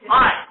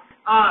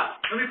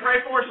pray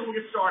for us and we'll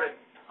get started.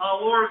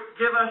 Lord,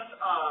 give us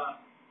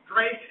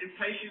grace and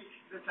patience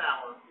this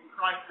hour. In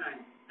Christ's name.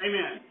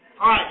 Amen.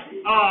 All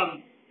right.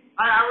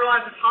 I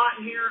realize it's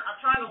hot in here. I'm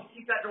trying to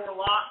keep that door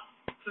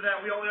locked so that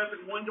we only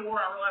open one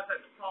door. I realize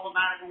that's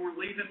problematic when we're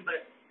leaving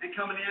and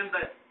coming in,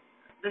 but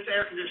this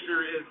air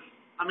conditioner is,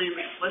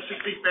 let's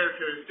just be fair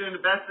to it. It's doing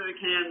the best that it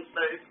can,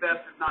 but its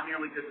best is not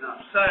nearly good enough.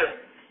 So,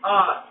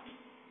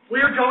 we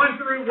are going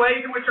through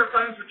ways in which our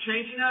phones are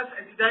changing us,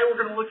 and today we're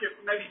going to look at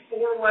maybe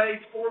four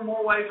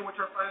more ways in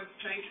which our phones are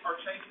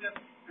changing us,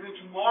 and then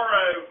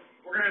tomorrow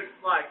we're going to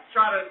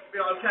try to be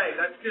okay,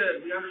 that's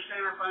good. We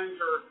understand our phones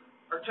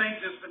are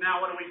changing us, but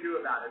now what do we do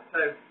about it?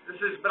 So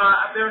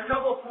there are a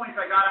couple of points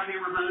I got to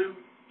hammer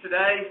home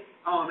today,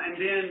 and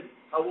then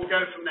we'll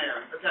go from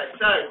there. Okay,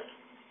 so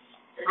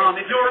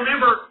if you'll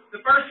remember,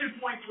 the first 2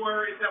 points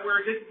is that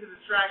we're addicted to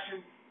distraction,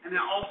 and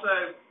then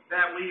also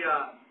that we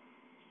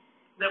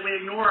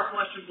ignore our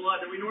flesh and blood,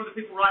 that we ignore the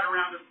people right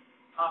around us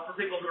for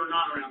people who are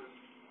not around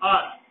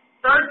us.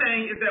 Third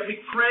thing is that we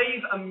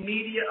crave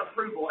immediate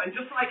approval. And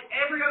just like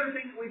every other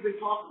thing that we've been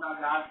talking about,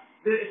 guys,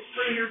 it's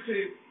true here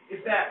too, is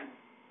that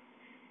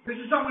this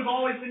is something we've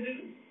always been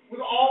doing.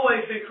 We've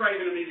always been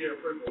craving immediate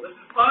approval.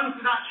 Phones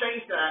do not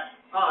change that.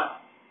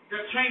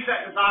 Change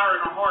that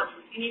desire in our hearts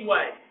in any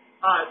way.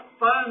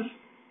 Phones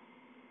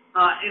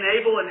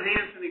enable,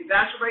 enhance, and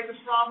exacerbate this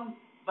problem,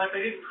 but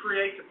they didn't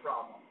create the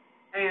problem.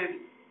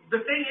 And the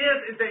thing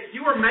is that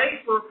you are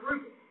made for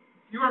approval.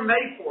 You are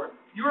made for it.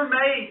 You are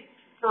made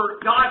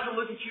for God to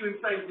look at you and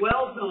say,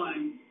 well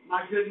done,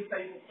 my good and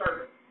faithful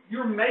servant.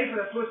 You are made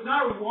for that. So it's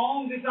not a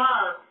wrong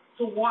desire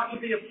to want to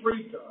be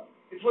approved of.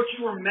 It's what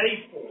you were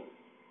made for.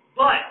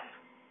 But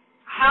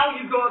how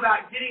you go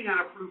about getting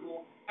that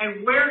approval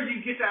and where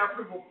you get that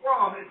approval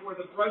from is where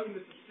the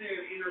brokenness of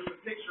sin enters the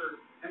picture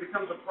and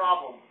becomes a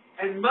problem.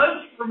 And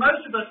for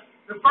most of us,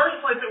 the first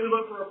place that we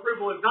look for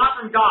approval is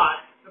not from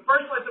God. The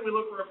first place that we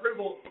look for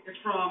approval is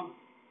from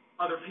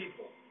other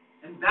people.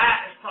 And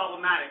that is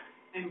problematic.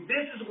 And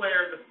this is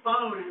where the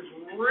phone has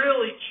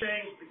really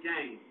changed the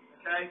game.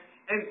 Okay?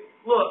 And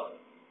look,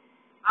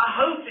 I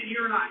hope that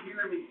you're not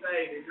hearing me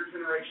say that your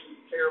generation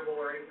is terrible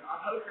or anything. I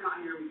hope you're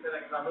not hearing me say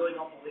that because I really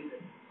don't believe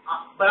it.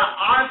 But I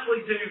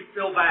honestly do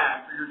feel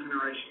bad for your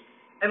generation.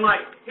 And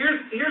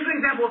here's an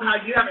example of how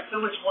you have it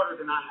so much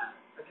harder than I have.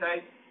 Okay?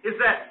 Is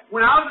that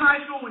when I was in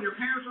high school, when your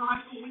parents were in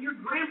high school, when your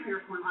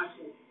grandparents were in high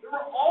school, there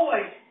were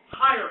always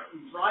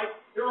hierarchies, right?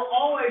 There were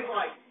always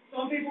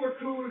some people are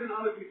cooler than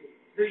other people.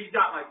 You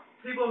got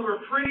people who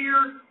are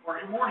prettier or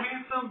more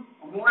handsome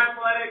or more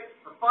athletic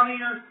or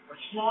funnier or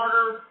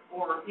smarter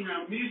or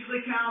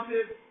musically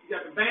talented. You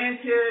got the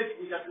band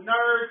kids, you got the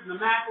nerds and the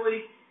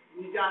mathletes,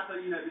 and you got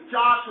the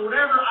jocks or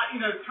whatever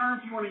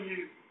terms you want to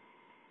use.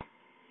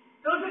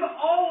 Those have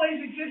always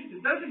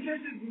existed. Those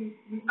existed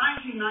in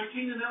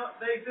 1919, and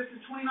they exist in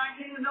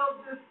 2019, and they'll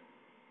exist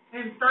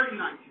in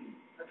 3019.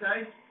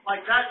 Okay?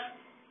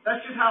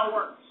 That's just how it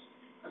works.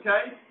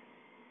 Okay?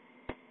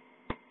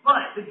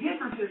 But the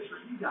difference is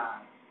for you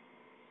guys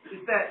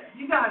is that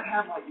you guys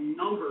have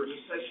numbers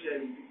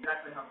associated with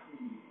exactly how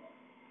cool you are.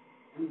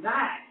 And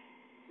that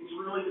is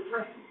really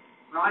depressing,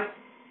 right?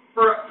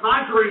 For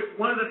my group,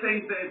 one of the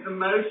things that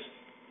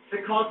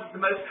causes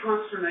the most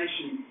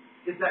consternation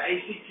is the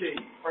ACT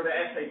or the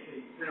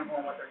SAT, depending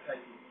on what they're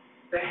taking.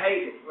 They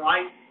hate it,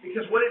 right?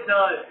 Because what it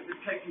does is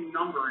it takes a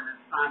number and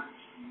it's time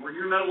where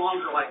you're no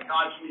longer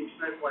God's unique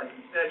snowflake.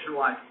 Instead, you're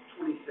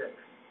 26,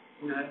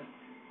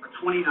 or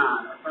 29,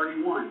 or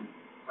 31,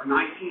 or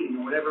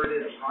 19, or whatever it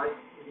is, right?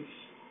 You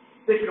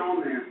stick it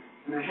on there,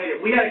 and they hate it.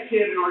 We had a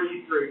kid in our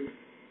youth group.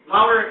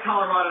 While we were at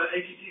Colorado,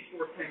 ACT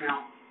scores came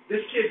out.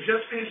 This kid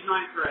just finished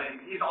 9th grade.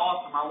 He's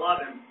awesome. I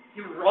love him. He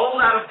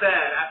rolled out of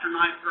bed after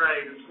 9th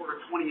grade and scored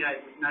a 28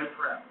 with no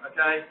prep,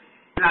 okay?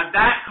 Now,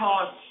 that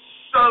caused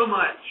so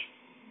much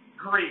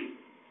grief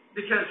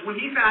because when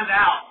he found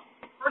out,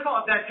 first of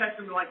all, Dad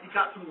texted him, you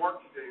got some work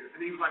to do.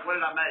 And he was like, what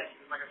did I make?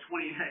 It was a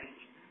 28.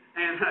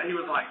 And he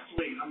was like,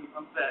 sweet, I'm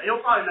set.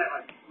 He'll probably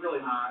make really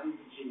high. He's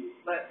a genius.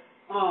 But,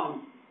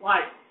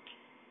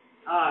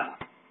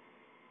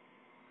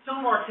 some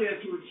of our kids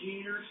who were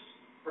juniors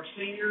or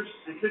seniors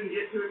and couldn't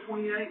get to a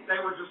 28, they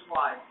were just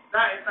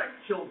that in fact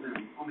killed them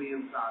on the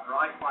inside,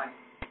 right?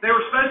 They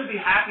were supposed to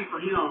be happy for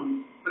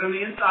him, but on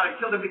the inside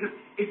it killed them because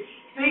it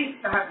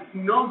stinks to have this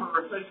number.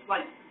 So it's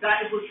that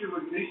is what you're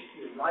reduced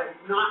to, right?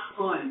 It's not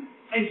fun.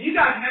 And you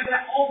guys have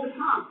that all the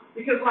time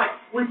because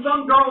when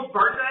some girl's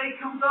birthday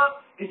comes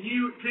up and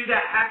you do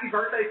that happy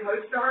birthday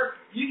post to her,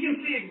 you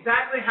can see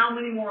exactly how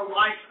many more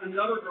likes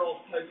another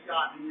girl's post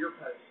got than your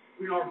post.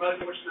 We are both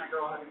wishing that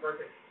girl a happy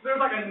birthday. So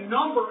there's a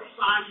number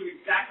assigned to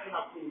exactly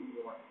how cool you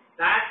are.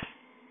 That,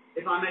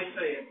 if I may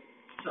say it,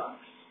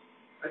 sucks.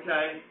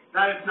 Okay?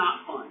 That is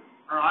not fun.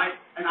 All right?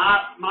 And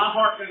my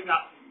heart goes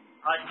out to you.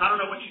 All right? I don't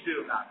know what you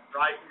do about it.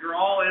 Right? You're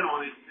all in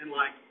on it, and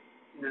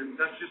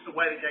that's just the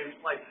way the game's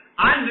played.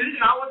 I knew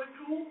that I wasn't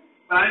cool,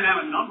 but I didn't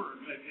have a number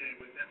associated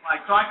with it.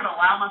 So I could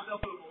allow myself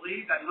to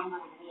believe that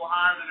number was a little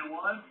higher than it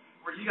was,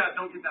 where you guys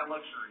don't get that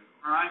luxury.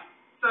 All right?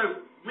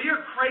 So we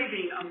are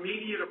craving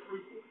immediate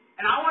approval.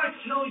 And I want to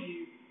tell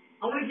you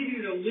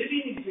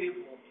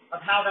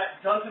how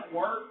that doesn't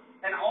work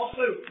and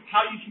also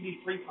how you can be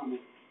free from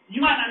it.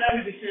 You might not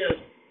know who this is,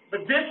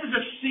 but this is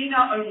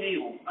Athena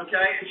O'Neill,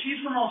 okay? And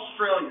she's from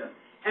Australia.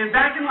 And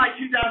back in like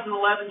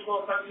 2011,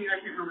 12, 13, I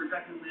can't remember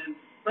exactly when,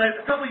 but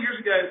a couple of years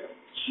ago,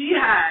 she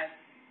had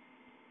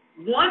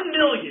 1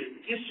 million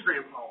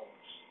Instagram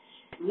followers.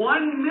 1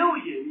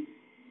 million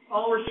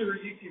followers to her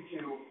YouTube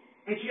channel.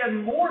 And she had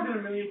more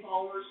than 1 million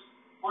followers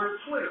on her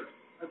Twitter,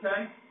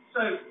 okay?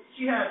 So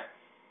she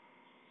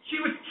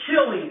was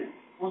killing it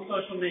on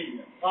social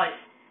media.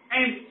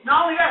 And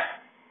not only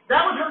that,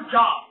 that was her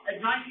job.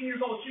 At 19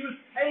 years old, she was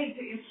paid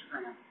to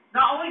Instagram.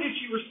 Not only did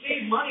she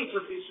receive money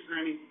for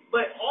Instagramming,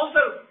 but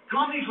also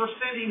companies were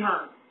sending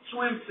her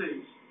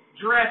swimsuits,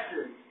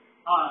 dresses,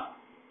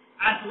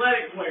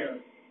 athletic wear,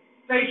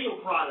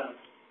 facial products,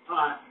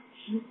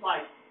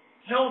 like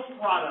health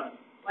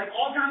products, like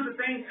all kinds of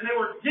things, and they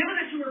were giving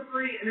it to her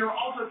free, and they were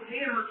also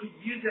paying her to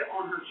use it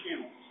on her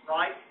channels,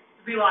 right?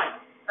 To be like,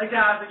 hey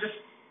guys, I just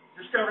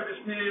discovered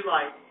this new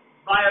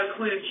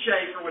BioCleanse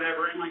shake or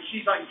whatever, and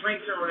she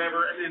drinks it or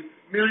whatever, and then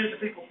millions of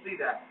people see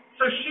that.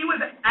 So she was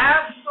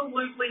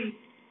absolutely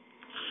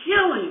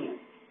killing it.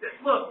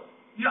 Look,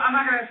 I'm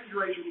not going to ask you to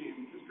raise your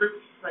hand because group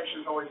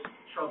discussion is always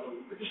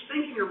troubling, but just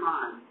think in your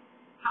mind,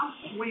 how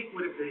sweet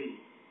would it be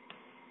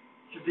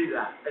to do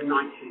that at 19?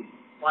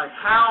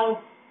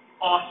 How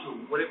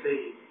awesome would it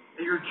be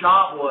that your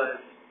job was,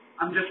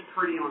 I'm just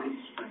pretty on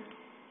Instagram.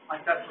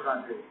 That's what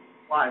I do.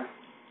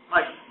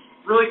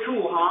 Really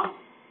cool, huh?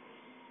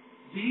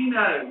 Do you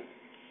know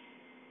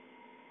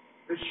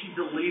that she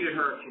deleted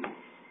her account?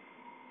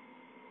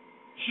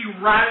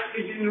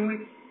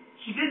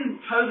 She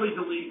didn't totally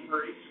delete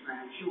her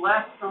Instagram. She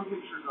left some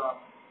pictures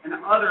up, and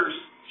others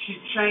she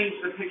changed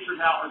the pictures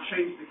out or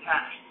changed the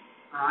caption.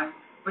 All right,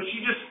 but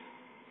she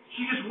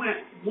just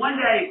went one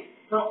day.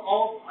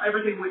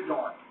 Everything went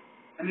dark,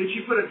 and then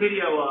she put a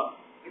video up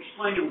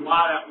explaining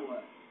why that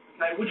was.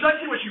 Okay, would you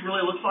like to see what she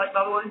really looks like,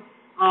 by the way?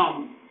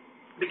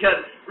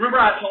 Because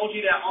remember I told you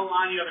that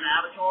online you have an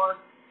avatar,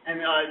 and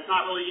it's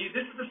not really you.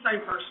 This is the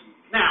same person.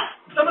 Now,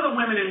 some of the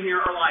women in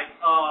here are like,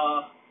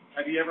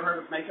 have you ever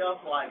heard of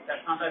makeup?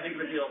 That's not that big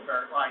of a deal,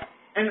 sir.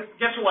 And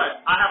guess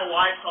what? I have a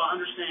wife, so I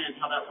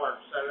understand how that works.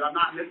 So I'm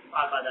not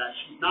mystified by that.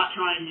 She's not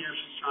trying here.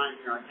 She's trying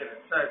here. I get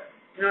it. So,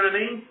 you know what I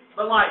mean?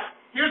 But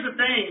here's the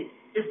thing,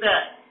 is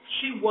that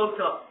she woke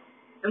up.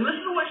 And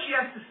listen to what she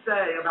has to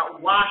say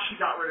about why she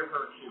got rid of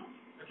her account.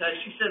 Okay?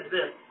 She says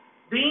this: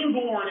 being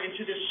born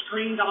into this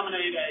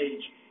screen-dominated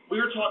age, we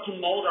are taught to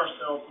mold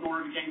ourselves in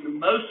order to gain the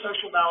most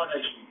social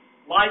validation.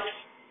 Likes,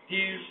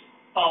 views,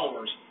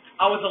 followers.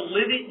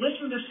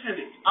 Listen to this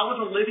sentence, I was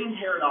a living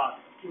paradox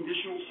of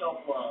conditional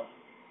self-love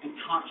and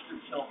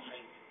constant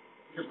self-hate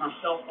because my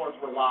self-worth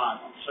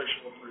relied on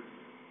social approval.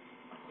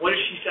 What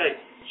does she say?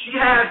 She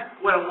had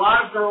what a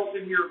lot of girls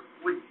in here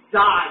would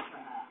die to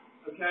have,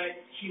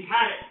 okay? She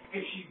had it,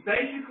 and she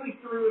basically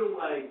threw it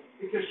away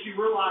because she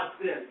realized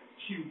this.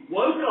 She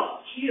woke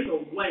up. She is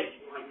awake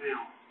right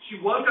now. She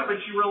woke up and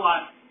she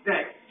realized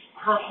that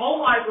her whole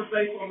life was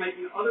based on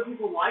making other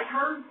people like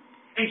her,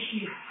 and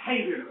she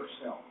hated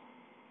herself.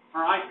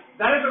 All right?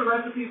 That is a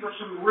recipe for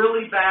some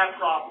really bad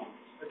problems,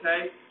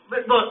 okay?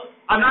 But look,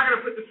 I'm not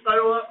going to put this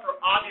photo up for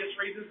obvious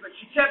reasons, but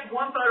she kept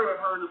one photo of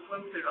her in a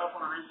swimsuit up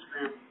on her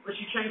Instagram, but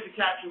she changed the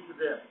caption to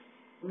this: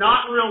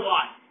 not real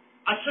life.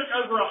 I took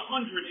over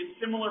 100 in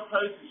similar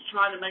poses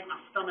trying to make my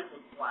stomach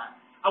look flat.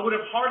 I would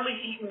have hardly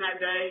eaten that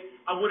day.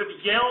 I would have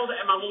yelled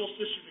at my little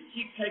sister to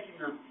keep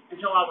taking them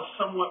until I was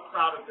somewhat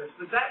proud of this.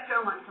 Does that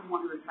sound like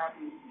someone who is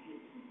happy with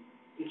you?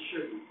 It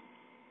shouldn't.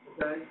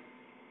 Okay?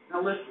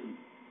 Now listen.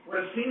 What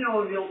Athena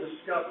O'Neill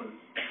discovered,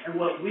 and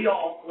what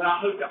I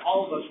hope that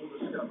all of us will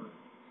discover,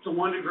 to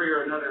one degree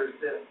or another, is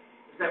this: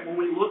 is that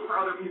when we look for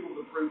other people's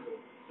approval,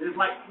 it is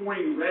like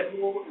pouring Red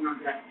Bull in our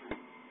gas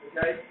tank.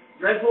 Okay?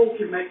 Red Bull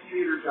can make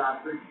you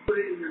energized, but if you put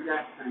it in your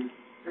gas tank,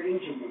 the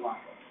engine will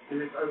light up,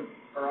 and it's over.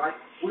 All right?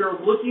 We are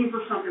looking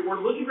for something.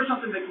 We're looking for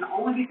something that can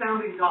only be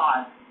found in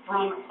God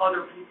from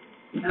other people,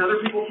 and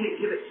other people can't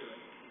give it to us.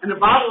 And the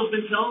Bible has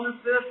been telling us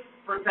this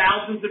for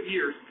thousands of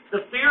years.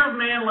 The fear of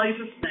man lays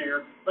a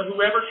snare, but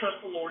whoever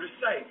trusts the Lord is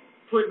safe.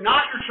 Put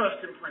not your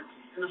trust in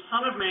princes, in the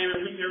Son of Man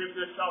in whom there is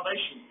no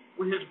salvation.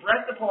 When his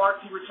breath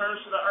departs, he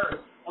returns to the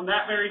earth. On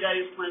that very day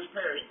his plans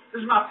perish.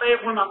 This is one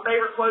of my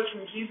favorite quotes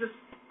from Jesus.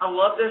 I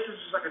love this. This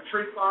is like a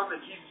truth bomb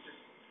that Jesus just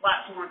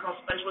slapped someone across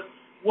the face with.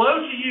 Woe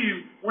to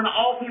you when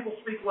all people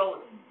speak well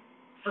of you,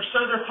 for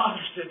so their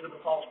fathers did to the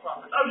false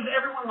prophets. Oh, does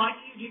everyone like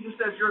you? Jesus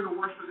says you're in the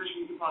worst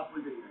position you could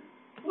possibly be in.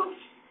 Whoops.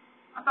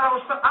 I'm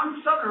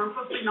Southern. I'm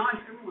supposed to be nice.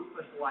 Everyone's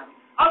supposed to like me.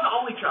 I was the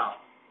only child,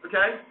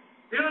 okay?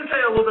 Here's going to tell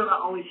you a little bit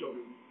about only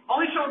children.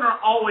 Only children are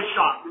always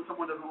shocked when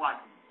someone doesn't like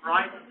them,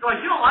 right? They're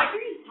like, you don't like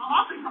me? I'm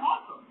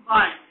awesome.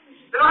 Right?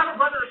 They don't have a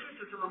brother or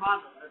sister to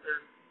remind them that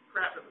they're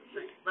crap at the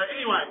thing. But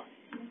anyway,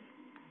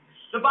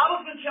 the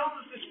Bible's been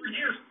telling us this for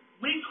years.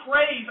 We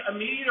crave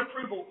immediate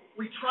approval.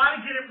 We try to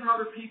get it from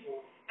other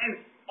people.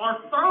 And our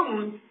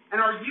phones and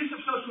our use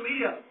of social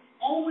media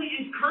only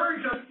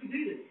encourage us to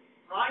do this,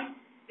 right?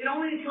 It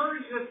only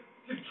encourages us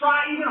to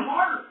try even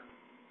harder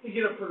to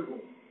get approval.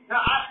 Now,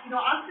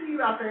 I see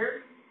you out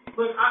there.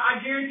 Look, I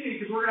guarantee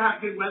you, because we're going to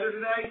have good weather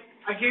today,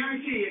 I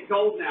guarantee it's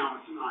gold now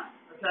tonight,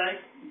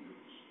 okay?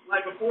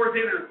 Like before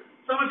dinner,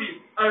 some of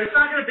you, it's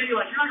not going to be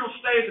like, you're not going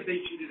to stay at the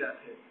beach and do that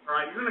pit, all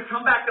right? You're going to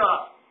come back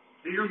up,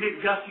 and you're going to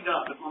get gussied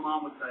up, as my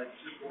mom would say. It's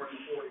just 40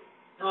 and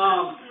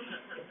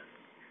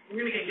 40.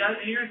 You're going to get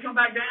gussied, and you're going to come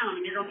back down,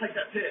 and you're going to take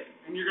that pit,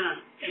 and you're going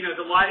to,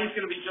 the lighting's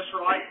going to be just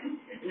right, and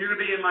you're going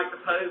to be in, like,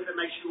 the pose that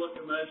makes you look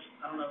the most,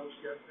 I don't know what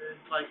you guys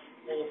did, like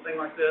a little thing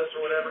like this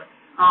or whatever.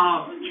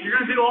 You're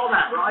going to do all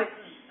that, right?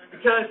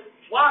 Because,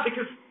 why?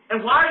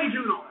 And why are you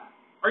doing all that?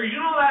 Are you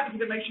doing all that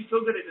because it makes you feel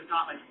good? It does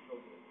not make you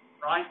feel good,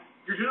 right?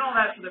 You're doing all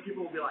that so that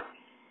people will be like,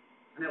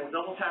 and they will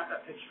double tap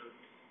that picture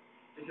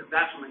because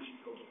that's what makes you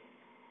feel good.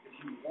 If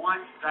you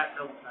want that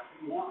double tap,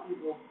 if you want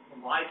people to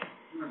like,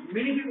 as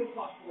many people as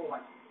possible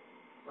like you,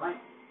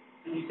 right?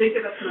 And you think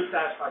that that's going to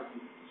satisfy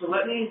you. So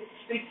let me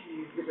speak to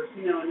you because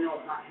Neil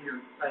is not here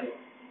to say it.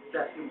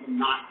 That it will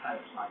not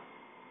satisfy you.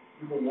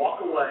 You will walk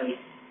away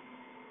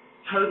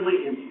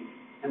totally empty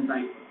and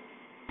bankrupt.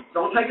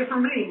 Don't take it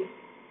from me.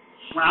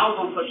 When I was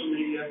on social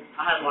media,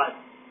 I had like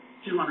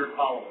 200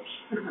 followers.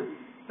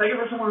 Take it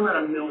from someone who had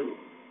 1 million.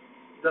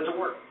 It doesn't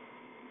work.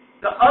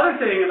 The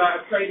other thing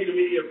about crazy to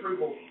media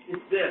approval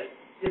is that,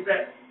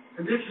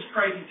 and this is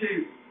crazy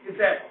too, is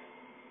that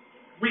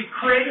we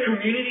create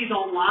communities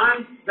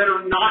online that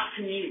are not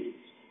communities.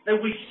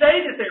 That we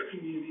say that they're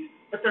communities,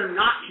 but they're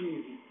not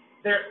communities.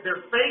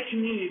 They're fake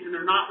communities and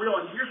they're not real.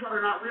 And here's why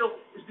they're not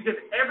real, is because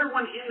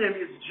everyone in them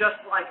is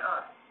just like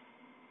us.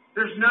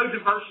 There's no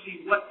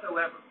diversity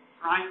whatsoever,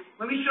 right?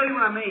 Let me show you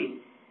what I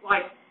mean.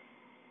 Like,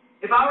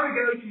 if I were to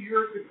go to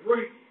the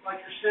group,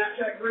 like your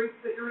Snapchat group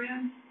that you're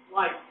in,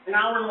 like, and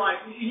I were like,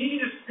 you need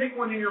to just pick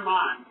one in your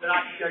mind that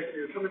I could go to.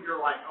 Some of you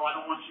are like, oh, I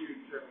don't want you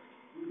to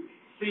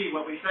see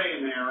what we say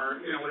in there,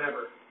 or,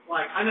 whatever.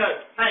 Like, I know,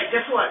 hey,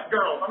 guess what,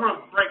 girls, I'm going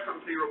to break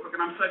something to you real quick,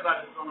 and I'm so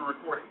glad this is on the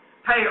recording.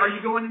 Hey, are you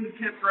going into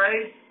 10th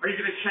grade? Are you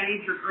going to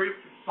change your group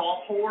to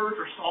soft whores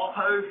or soft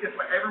hoes? Guess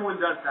what? Everyone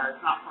does that.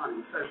 It's not funny.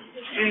 So,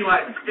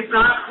 anyway, it's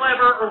not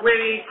clever or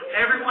witty.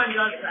 Everyone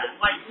does that.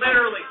 Like,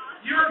 literally.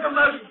 You're the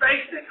most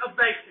basic of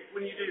basic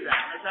when you do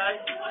that, okay?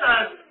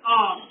 So,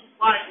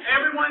 like,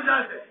 everyone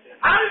does it.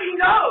 How do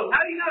you know?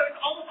 How do you know? It's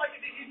almost like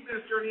a youth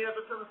minister and he has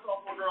a ton of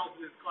sophomore girls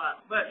in his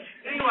class. But,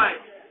 anyway.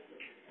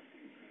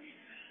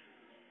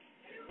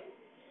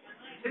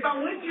 If I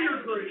went to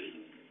your group,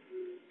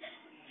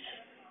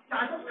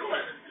 guys, let's go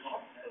ahead.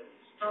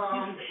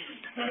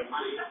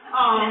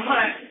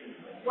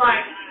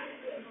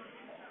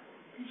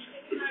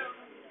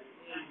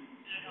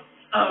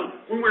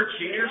 When we're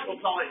juniors, we'll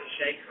call it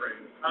J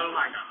Crew. Oh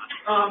my God.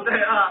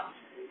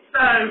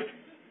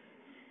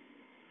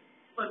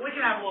 Look, we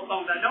can have a little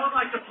fun with that. No one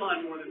likes to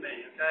pun more than me,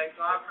 okay?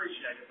 So I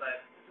appreciate it,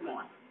 but come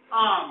on.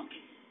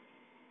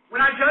 When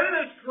I go to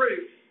those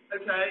groups,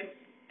 okay,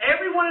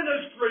 every one of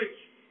those groups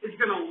is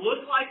going to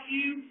look like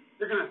you.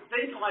 They're going to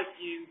think like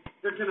you.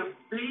 They're going to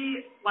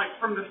be, like,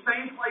 from the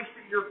same place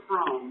that you're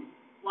from.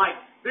 Like,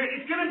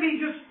 it's going to be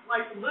just,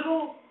 like,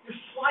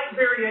 just slight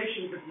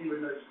variations of you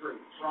in those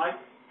groups, right?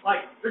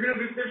 Like, there's going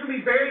to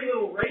be very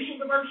little racial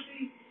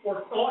diversity,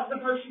 or thought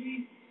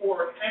diversity,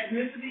 or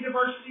ethnicity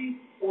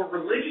diversity, or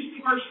religious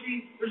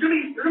diversity. There's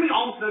going to be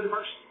almost no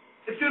diversity.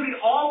 It's going to be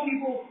all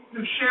people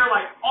who share,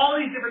 like, all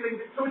these different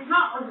things. So it's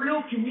not a real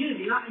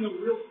community, not in the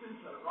real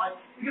sense of it, right?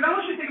 Because I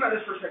want you to think about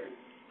this for a second.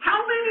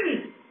 How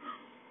many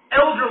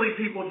elderly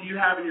people do you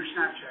have in your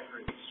Snapchat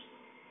groups?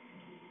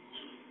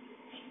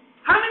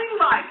 How many,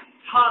 like,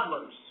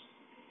 toddlers?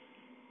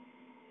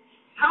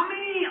 How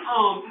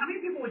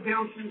many people with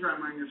Down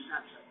syndrome are in your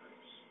Snapchat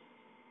groups?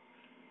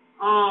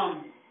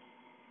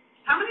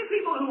 How many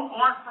people who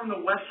aren't from the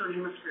Western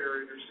Hemisphere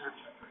are in your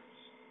Snapchat groups?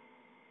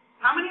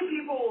 How many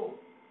people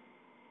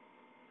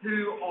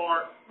who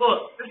are,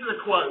 look, this is a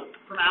quote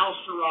from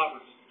Alistair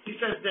Roberts. He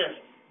says this: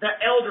 the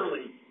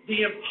elderly,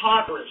 the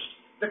impoverished,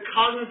 the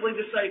cognitively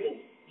disabled,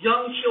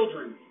 young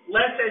children,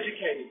 less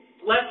educated,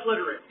 less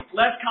literate,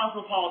 less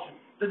cosmopolitan,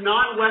 the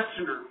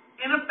non-Westerner.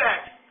 In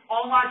effect,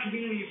 online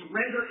communities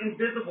render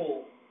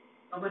invisible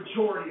a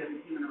majority of the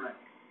human race.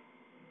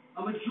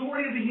 A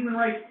majority of the human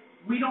race,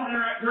 we don't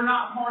interact, they're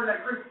not part of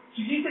that group.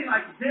 So you think,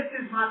 like, this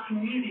is my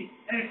community,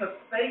 and it's a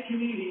fake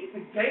community, it's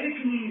a gated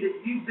community that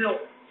you built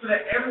so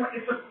that everyone,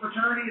 it's a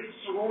fraternity, it's a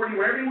sorority,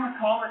 whatever you want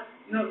to call it,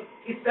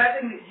 it's that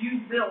thing that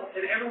you built,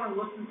 and everyone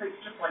looks and thinks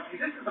just like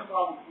you. This is the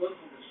problem with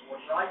political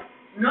discourse, right?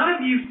 None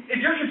of you, if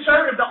you're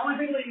conservative, the only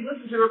people that you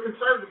listen to are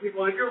conservative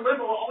people, and if you're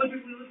liberal, the only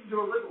people you listen to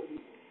are liberal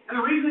people. And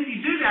the reason that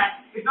you do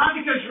that is not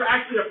because you're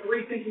actually a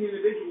free-thinking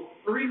individual.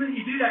 The reason that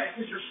you do that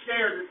is because you're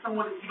scared that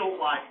someone that you don't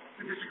like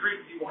who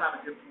disagrees with you will have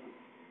a good point,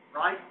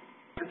 right?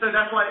 And so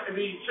that's why, so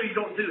you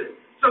don't do it.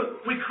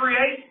 So we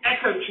create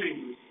echo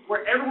chambers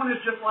where everyone is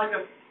just like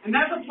us. And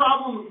that's a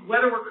problem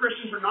whether we're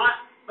Christians or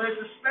not, but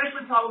it's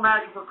especially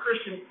problematic for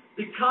Christians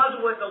because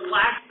of what the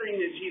last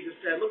thing that Jesus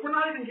said. Look, we're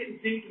not even getting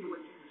deep into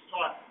what Jesus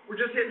taught. We're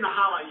just hitting the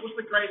highlights. What's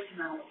the greatest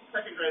commandment? What's the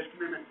second greatest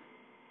commandment?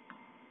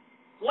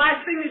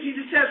 Last thing that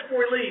Jesus says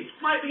before he leaves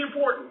might be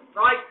important,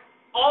 right?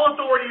 All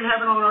authority in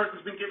heaven and on earth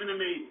has been given to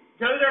me.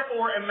 Go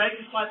therefore and make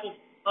disciples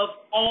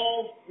of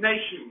all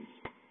nations,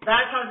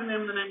 baptizing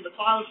them in the name of the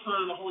Father,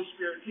 Son, and the Holy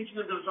Spirit, teaching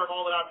them to observe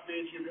all that I've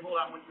commanded you, and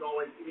behold, I'm with you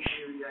always, even to the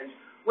end of the age.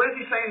 What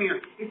is he saying here?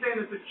 He's saying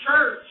that the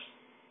church,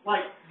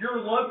 like your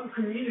local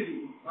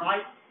community,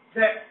 right,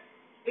 that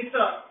it's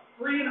a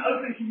free and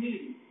open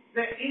community,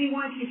 that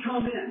anyone can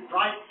come in,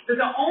 right? That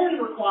the only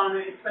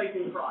requirement is faith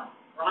in Christ,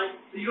 right?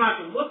 That you don't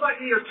have to look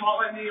like me or talk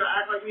like me or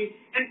act like me.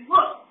 And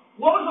look,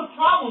 what was the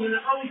problem in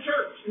the early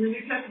church, in the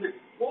New Testament?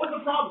 What was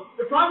the problem?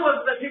 The problem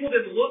was that people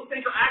didn't look,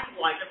 think, or act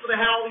like. That's why they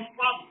had all these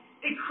problems.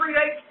 It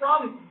creates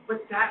problems,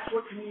 but that's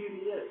what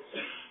community is.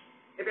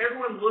 If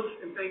everyone looks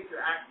and thinks or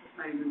acts the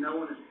same, then no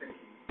one is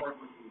thinking or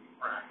looking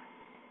or acting.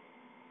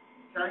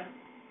 Okay?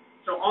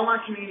 So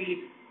online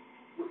community,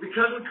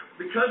 because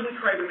we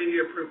crave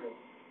immediate approval,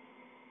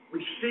 we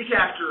seek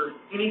after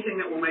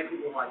anything that will make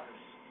people like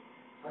us.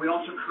 And we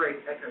also create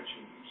echo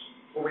chambers,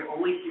 where we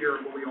only hear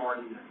what we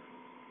already know.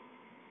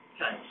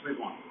 Okay, let's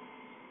move on.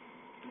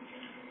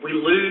 We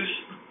lose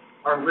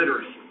our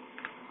literacy.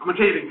 I'm going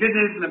to tell you the good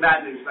news and the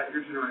bad news about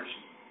your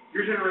generation.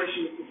 Your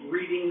generation is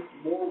reading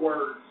more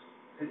words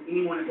than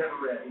anyone has ever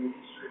read in the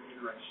history of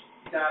generation.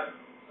 You guys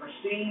are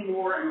seeing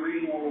more and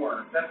reading more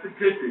words. That's the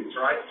good news,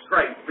 right? It's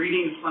great.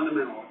 Reading is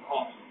fundamental. It's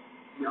awesome.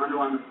 You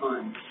underline the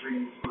fun.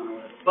 Reading is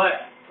fundamental.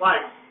 But,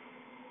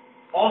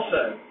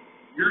 also,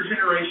 your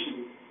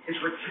generation is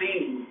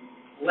retaining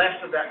less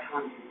of that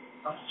content,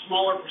 a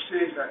smaller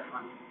percentage of that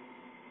content,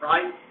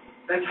 right?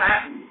 That's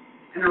happening.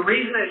 And the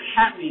reason that it's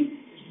happening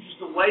is just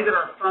the way that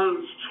our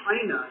phones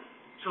train us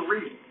to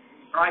read,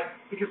 right?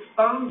 Because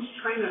phones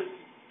train us to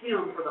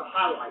skim for the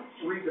highlights,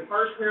 to read the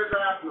first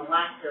paragraph and the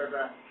last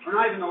paragraph, or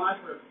not even the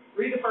last paragraph.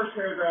 Read the first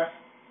paragraph.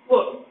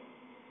 Look,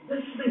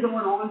 this has been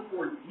going on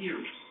for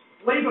years.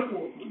 Way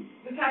before me.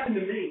 This happened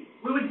to me.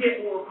 We would get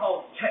what were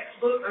called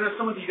textbooks. I know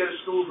some of you go to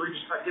schools where you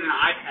just start getting an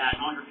iPad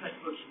and all your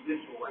textbooks are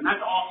digital, and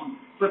that's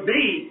awesome. But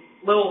me,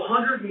 little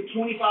 125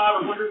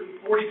 or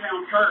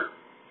 140-pound Kurt,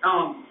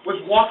 was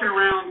walking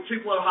around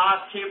Tupelo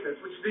High's campus,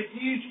 which is a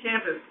huge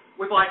campus,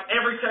 with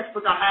every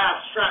textbook I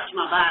have strapped to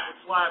my back.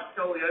 That's why I have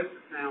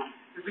scoliosis now.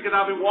 It's because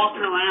I've been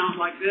walking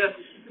around like this.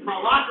 My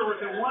locker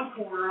was in one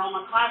corner and all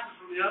my classes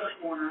were in the other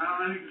corner. I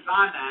don't know who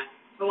designed that.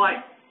 So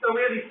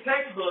we had these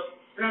textbooks.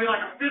 It's going to be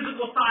like a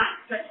physical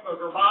science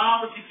textbook or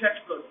biology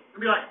textbook. It's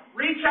going to be like,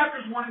 read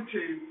chapters 1 and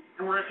 2,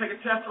 and we're going to take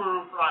a test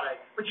on Friday.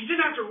 But you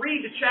didn't have to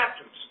read the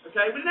chapters,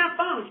 okay? We didn't have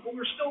phones, but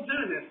we were still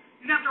doing this.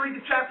 You didn't have to read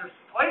the chapters.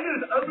 All you do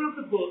is open up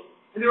the book,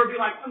 and there would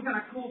be some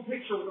kind of cool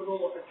picture with a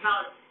little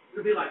italic.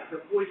 It would be like the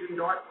poison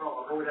dart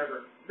frog or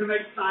whatever. To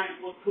make science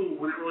look cool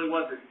when it really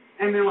wasn't.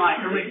 And then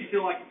or make you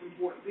feel like it's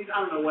important. I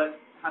don't know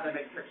how they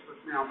make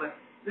textbooks now, but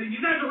you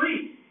didn't have to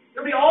read.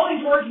 There would be all these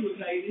words you would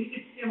say, and you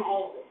could skim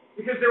all of them.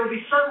 Because there would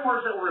be certain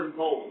words that were in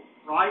bold,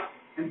 right?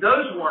 And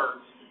those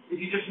words, if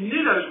you just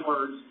knew those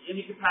words,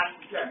 then you could pass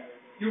the test.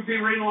 You would be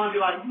reading along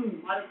and be like,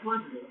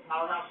 mitochondria, the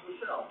powerhouse of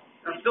the cell.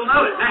 And I still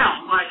know it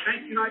now. I'm like,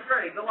 thank you, ninth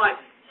grade. But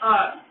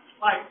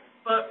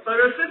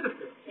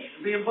photosynthesis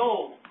would be in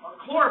bold.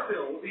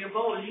 Chlorophyll would be in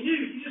bold. And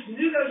you just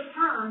knew those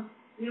terms,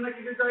 and you make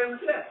a good grade on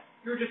the test.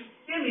 You were just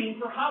skimming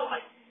for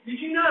highlights. Did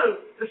you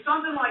know that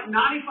something like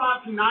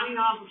 95 to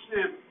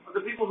 99% of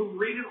the people who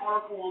read an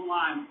article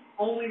online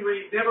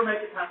never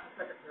make it past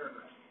the second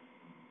paragraph?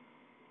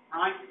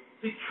 Right?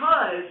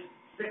 Because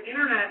the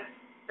internet,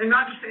 and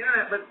not just the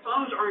internet, but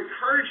phones are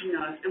encouraging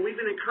us, and we've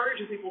been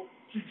encouraging people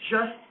to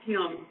just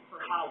skim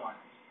for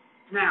highlights.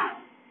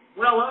 Now,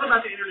 what I love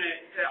about the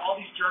internet is that all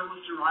these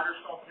journalists and writers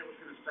thought that it was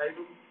going to save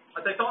them.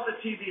 But they thought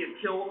that TV had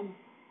killed them,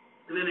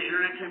 and then the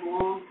internet came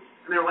along,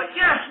 and they were like,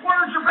 yes,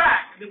 words are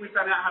back! And then we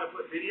found out how to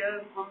put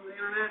video on the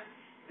internet,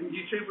 and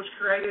YouTube was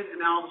created, and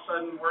now all of a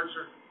sudden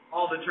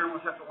all the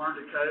journalists have to learn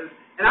to code.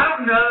 And I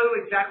don't know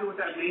exactly what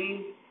that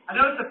means. I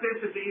know it's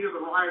offensive to either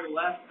the right or the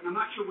left, and I'm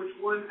not sure which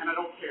one, and I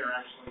don't care,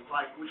 actually.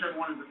 Whichever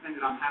one is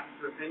offended, I'm happy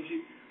to offend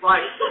you.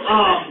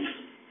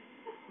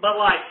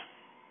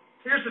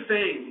 Here's the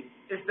thing,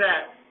 is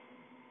that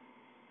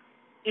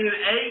in an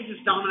age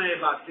that's dominated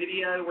by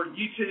video, where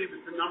YouTube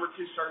is the #2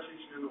 search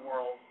engine in the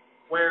world,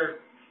 where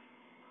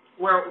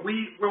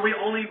we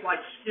only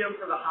skim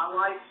for the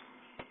highlights,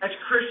 as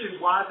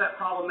Christians, why is that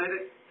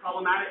problematic?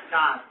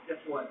 Guys,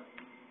 guess what?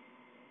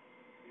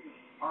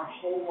 Our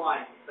whole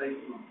life is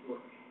based on a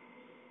book.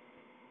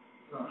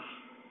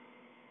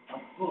 A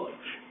book.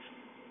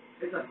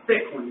 It's a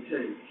thick one,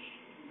 too.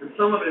 And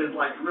some of it is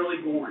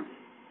really boring.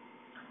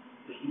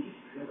 Did he just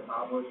say the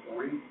Bible is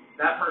boring?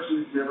 That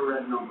person has never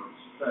read Numbers,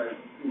 so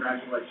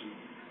congratulations.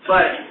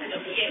 But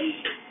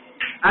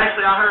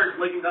actually, I heard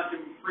Lincoln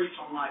Duncan preach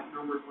on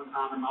Numbers one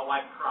time, and my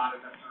wife cried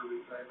at that sermon.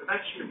 But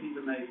that shit, he's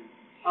amazing.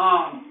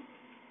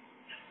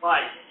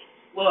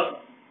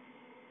 Look,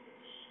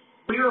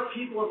 we are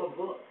people of a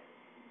book.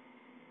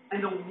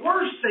 And the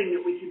worst thing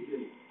that we could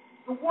do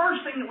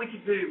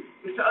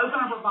is to open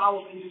up our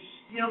Bibles and just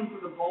skim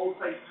for the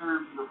bold-faced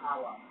terms and the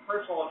highlights.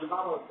 First of all, if the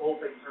Bible has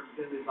bold-faced terms,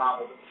 it's in the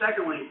Bible. But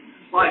secondly,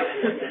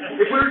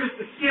 if we were just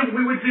to skim,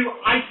 we would do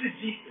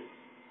eisegesis.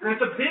 And that's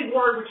a big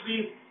word, which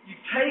means you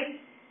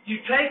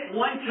take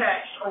one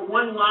text or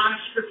one line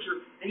of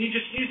Scripture, and you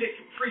just use it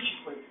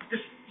capriciously.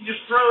 You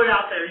just throw it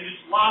out there. You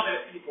just lob it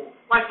at people.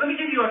 Like, let me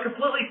give you a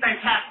completely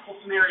fantastical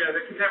scenario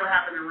that could never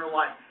happen in real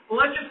life. Well,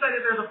 let's just say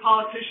that there's a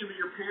politician that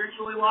your parents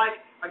really like,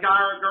 a guy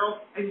or a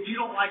girl, and you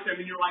don't like them,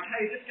 and you're like,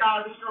 hey, this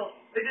guy or this girl,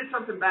 they did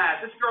something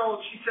bad. This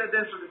girl, she said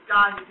this, or this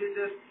guy, he did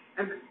this.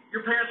 And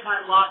your parents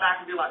might lob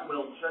back and be like,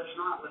 well, judge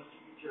not, lest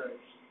you be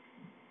judged.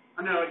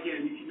 I know,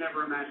 again, you can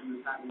never imagine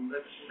this happening,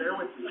 but bear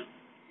with me.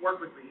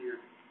 Work with me here.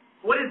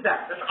 What is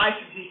that? That's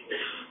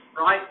eisegesis,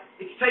 right?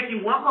 It's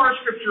taking one part of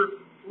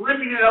Scripture,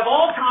 ripping it of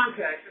all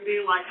context, and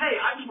being like, hey,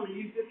 I just want to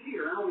use this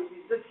here, I want to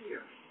use this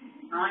here.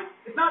 Right?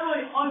 It's not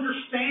really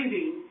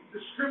understanding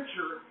the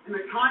Scripture and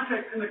the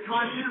context and the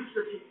content of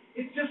Scripture.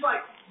 It's just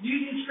like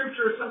using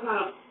Scripture as some kind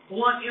of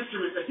blunt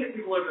instrument to hit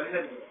people over the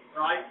head with it,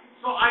 right?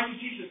 So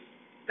eisegesis,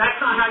 that's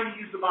not how you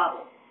use the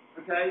Bible,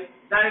 okay?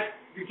 That is,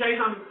 in case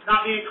I'm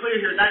not being clear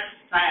here, that's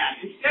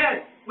bad.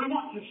 Instead, we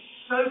want to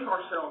soak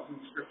ourselves in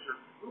Scripture.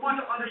 We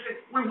want to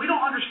understand. When we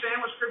don't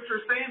understand what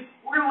Scripture is saying,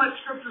 we're going to let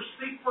Scripture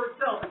speak for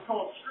itself. It's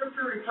called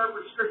Scripture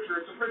interprets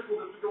Scripture. It's a principle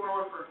that's been going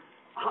on for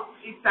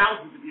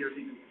thousands of years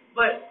even.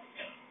 But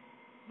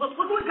look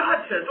what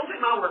God says. Don't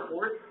take my word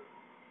for it.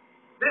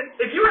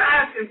 If you were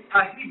asking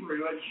a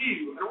Hebrew, a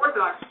Jew, an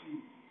Orthodox Jew,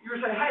 you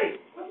would say, hey,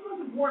 what's the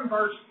most important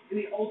verse in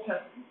the Old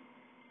Testament?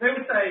 They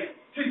would say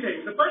two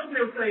things. The first thing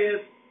they would say is,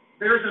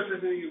 there is no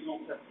such thing as the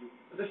Old Testament.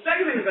 But the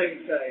second thing that they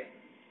would say,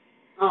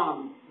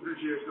 the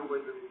Jews don't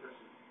believe in the New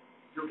Testament.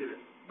 You'll get it.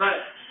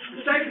 But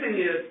the second thing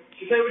is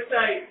they would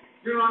say,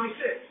 Deuteronomy 6.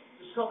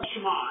 This is called the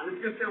Shema. And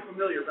it's going to sound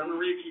familiar, but I'm going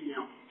to read it to you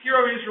now. Hear,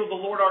 O Israel,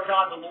 the Lord our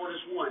God, the Lord is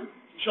one.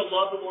 You shall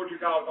love the Lord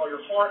your God with all your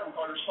heart, with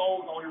all your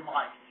soul, with all your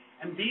might.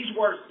 And these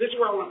words, this is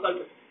where I want to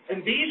focus. And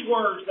these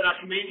words that I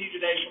command you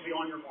today shall be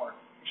on your heart.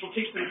 You shall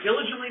teach them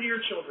diligently to your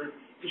children.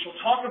 You shall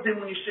talk of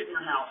them when you sit in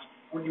your house,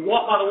 when you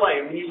walk by the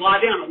way, and when you lie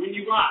down, and when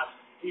you rise.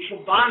 And you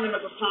shall bind them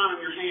as a sign on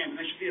your hand, and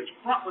they shall be as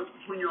frontlets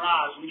between your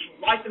eyes, and you shall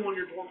write them on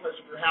your doorposts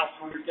of your house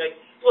and on your gate.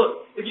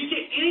 Look, if you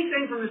get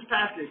anything from this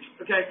passage,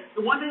 okay,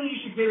 the one thing you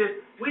should get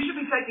is we should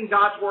be taking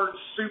God's word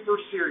super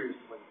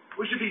seriously.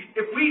 We should be,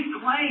 if we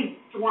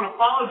claim to want to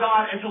follow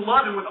God and to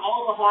love Him with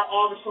all the heart,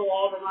 all the soul,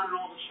 all the mind, and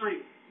all the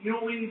strength, you know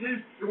what we need to do?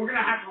 And we're going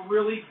to have to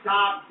really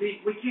dive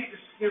deep. We can't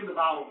just skim the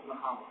Bible to the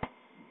highlights.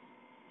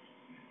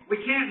 We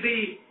can't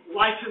be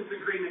license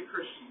agreement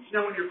Christians. You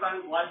know when your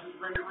phone's license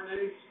agreement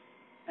renews?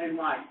 And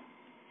like,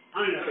 I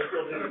don't know if they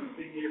still do it. It's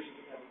been years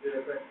since they do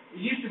it, but it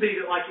used to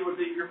be that like it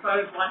would be your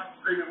phone's license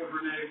agreement would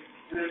renew,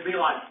 and it would be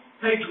like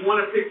page 1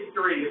 of 53.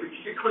 If you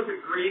could click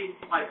agree,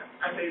 like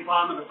at the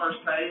bottom of the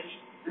first page,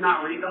 and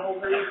not read the whole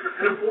thing.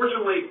 And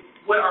unfortunately,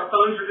 what our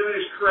phones are doing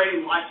is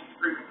creating license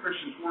agreement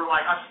Christians. We're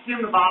like, I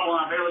skim the Bible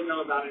and I barely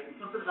know about it, and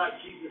something about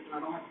Jesus and I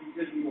don't have to be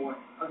good anymore.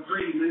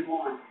 Agree, move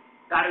on.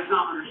 That is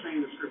not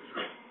understanding the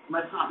Scripture.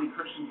 Let's not be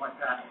Christians like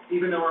that,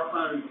 even though our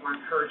phones are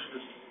encouraging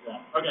us to do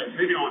that. Okay,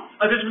 moving on.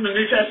 This is from the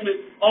New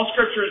Testament. All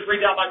Scripture is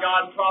breathed out by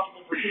God and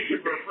profitable for teaching,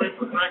 for reproof,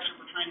 for correction,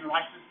 for training, and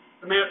righteousness,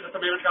 that the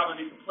man of God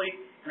may be complete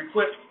and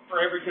equipped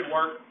for every good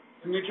work.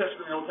 The New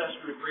Testament and the Old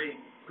Testament agree.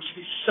 We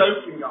should be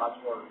soaked in God's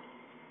Word,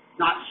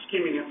 not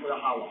skimming it for the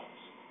highlights.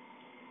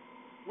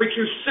 We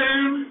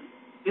consume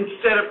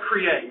instead of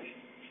create.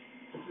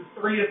 This is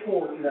 3 to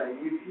 4 today.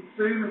 We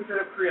consume instead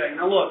of create.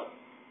 Now look,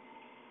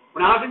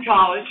 when I was in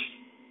college,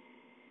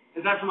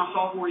 is after my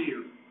sophomore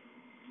year,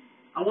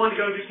 I wanted to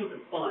go do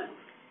something fun,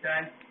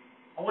 okay?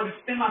 I wanted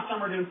to spend my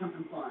summer doing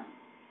something fun.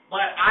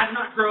 But I did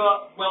not grow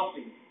up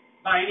wealthy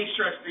by any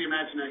stretch of the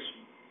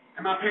imagination.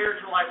 And my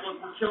parents were like, look,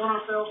 we're killing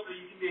ourselves so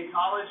you can be in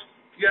college.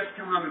 You have to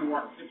come home and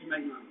work so you can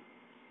make money.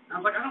 And I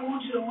was like, I don't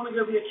want you to want to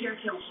go be a care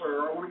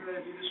counselor or I want to go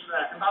do this or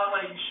that. And by the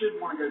way, you should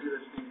want to go do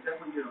those things.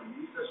 Definitely do them.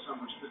 Use those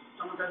summers. Because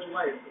summer goes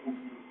away if it won't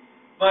be.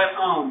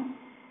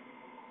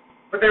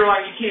 But they were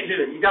like, you can't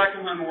do it. You got to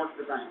come home and work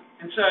at the bank.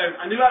 And so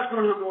I knew I was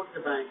going home to work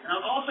at the bank. And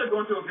I was also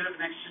going through a bit of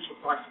an existential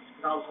crisis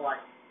because I was like,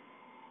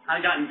 I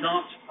had gotten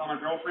dumped by my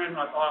girlfriend who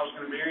I thought I was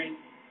going to marry.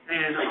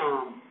 And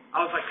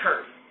I was like,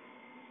 Kurt,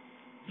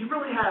 you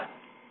really have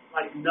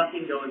like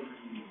nothing going for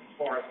you as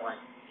far as like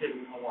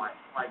getting a wife.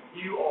 Like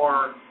you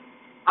are.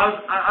 I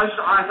don't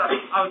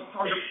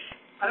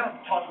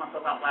talk to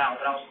myself out loud,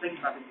 but I was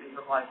thinking about these things.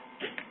 I was like,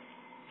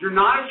 you're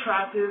not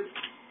attractive.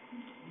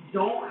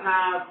 You're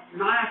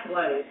not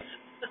athletic.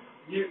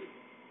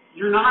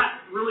 You're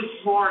not really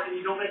smart, and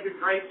you don't make good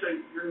grades, so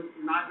you're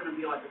not going to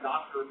be like a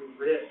doctor or be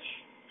rich.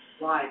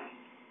 Like,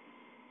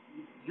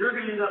 you're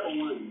going to end up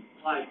alone.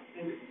 Like,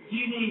 and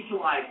you need to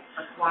like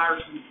acquire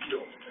some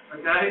skills.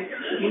 Okay?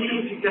 You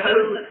need to go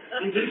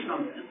and do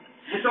something.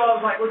 And so I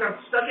was like, look, I'm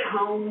stuck at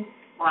home.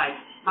 Like,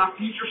 my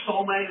future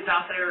soulmate is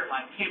out there at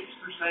like Campus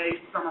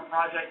Crusade, summer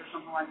project or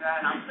something like that,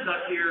 and I'm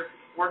stuck here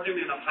working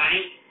in a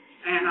bank.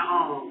 And I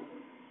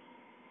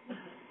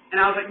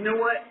was like, you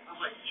know what? I was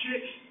like,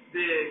 chicks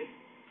dig.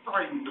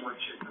 Sorry to use the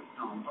word chick, that's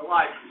dumb. But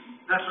like,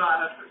 that's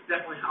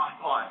definitely how I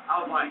thought.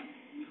 I was like,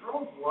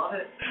 girls love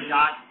it. The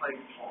guys play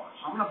guitar.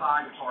 So I'm going to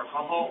buy a guitar. So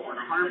I bought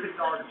one, $150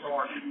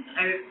 guitar.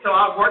 And so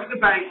I worked at the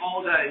bank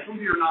all day. Some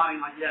of you are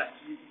nodding like, yes,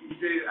 you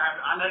do.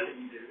 I know that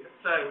you do.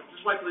 So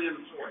just wait till the end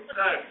of the story. So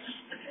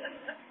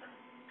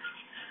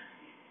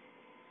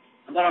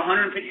I bought a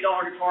 $150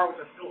 guitar, which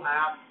I still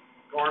have,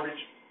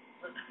 garbage.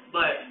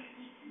 But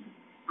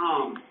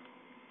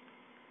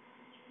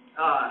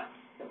I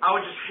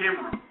would just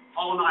hammer them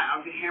all night. I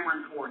would be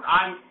hammering chords.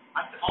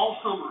 All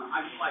summer,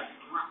 I was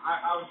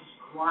just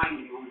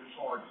grinding on the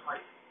guitar, just like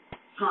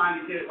trying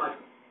to get it like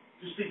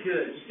just be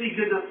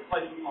good enough to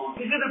play some songs,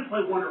 be good enough to play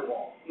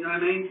Wonderwall. You know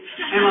what I mean?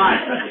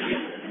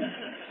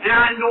 And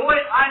I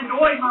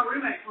annoyed my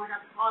roommates when I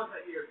got to college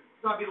that year.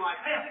 So I'd be like,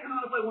 hey, I think I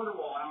know how to play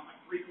Wonderwall, and I'm like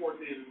 3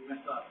 chords in and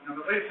messed up. You know,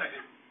 but wait a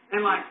second.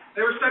 And like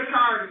they were so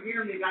tired of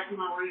hearing me back in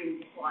my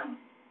room, just like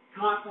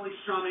constantly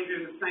strumming,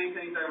 doing the same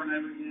things over and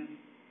over again.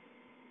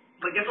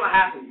 But guess what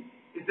happens?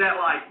 Is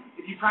that like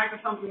if you practice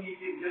something, you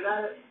get good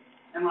at it.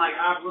 And like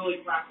I've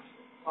really practiced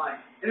it. Like,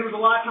 and it was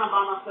a lot of time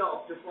by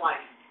myself, just like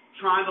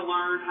trying to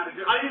learn how to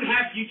do it. I didn't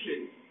have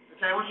YouTube.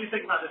 Okay, I want you to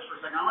think about this for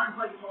a second. I learned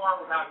to play guitar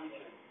without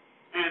YouTube.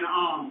 And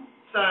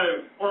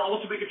or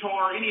Ultimate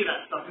Guitar, any of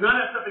that stuff. None of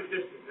that stuff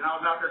existed. And I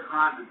was out there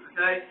grinding,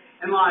 okay?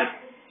 And like,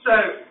 so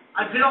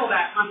I did all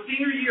that. My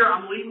senior year,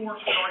 I'm leaving work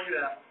to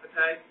RUF,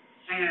 okay?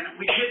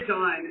 And we get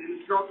done, and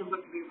this girl comes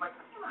up to me and is like,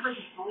 I've never heard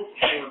this song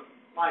before.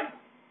 Like,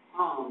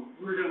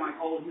 we were doing like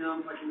old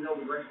hymns, like in the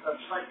old great stuff.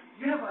 She's like,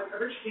 do you have like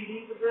a rich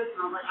CD of this?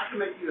 And I'm like, I can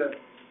make you a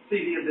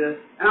CD of this.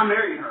 And I'm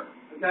marrying her,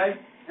 okay?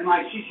 And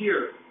like, she's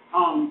here.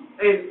 And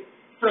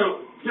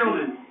so,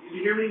 gentlemen, did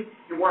you hear me?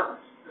 It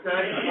works,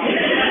 okay?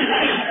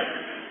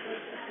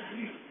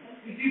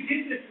 You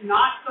get this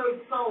not so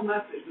subtle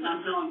message that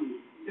I'm telling you.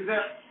 Is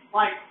that,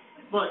 like,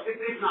 look,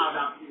 it's not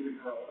about you, the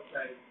girl,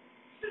 okay?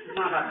 It's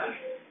not about that.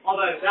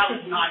 Although, that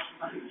was nice.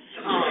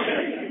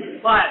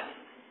 But,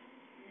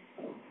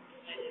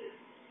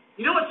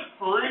 you know what's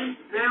fun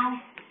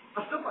now? I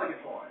still play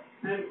guitar.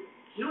 And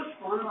you know what's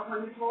fun about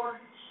playing guitar?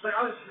 Like,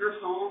 I just hear a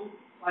song,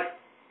 like,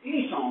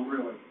 any song,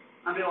 really.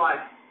 I'd be like,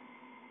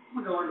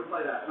 I'm going to go learn to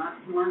play that. And I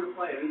can learn to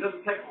play it. And it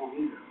doesn't take long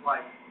either.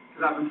 Like,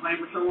 because I've been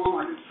playing for so long,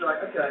 I can just be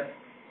like, okay,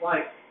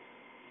 like,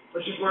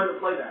 let's just learn to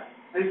play that.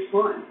 And it's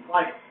fun.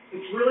 Like,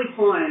 it's really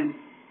fun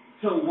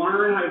to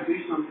learn how to do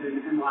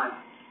something and, like,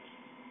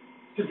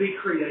 to be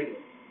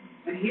creative.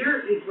 And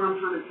here is what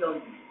I'm trying to tell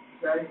you,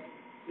 okay,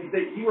 is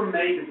that you were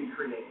made to be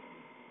creative.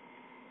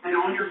 And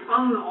on your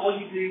phone, all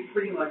you do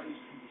pretty much is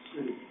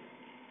consume.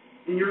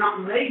 And you're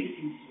not made to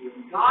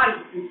consume. God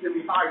is a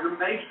consuming fire. You're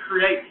made to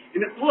create.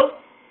 And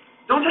look,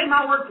 don't take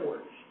my word for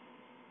it.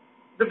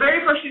 The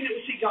very first thing that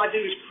we see God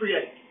do is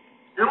create.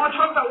 And I want to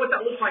talk about what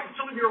that looks like. And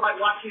some of you are like,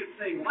 well, I can't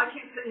sing. Well, I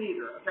can't sing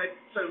either, okay?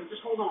 So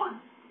just hold on.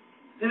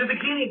 In the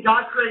beginning,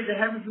 God created the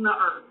heavens and the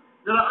earth.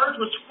 Now, the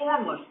earth was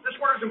formless. This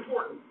word is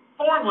important.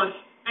 Formless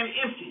and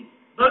empty.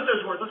 Both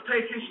those words. Let's pay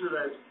attention to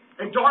those.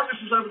 And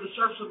darkness was over the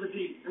surface of the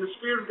deep. And the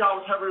Spirit of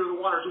God was hovering over the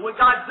waters. And what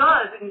God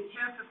does in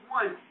Genesis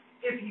 1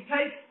 is He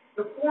takes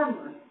the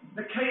formless,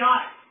 the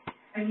chaotic,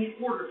 and He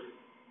orders it.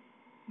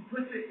 He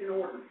puts it in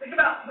order. Think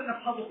about putting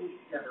a puzzle piece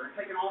together and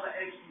taking all the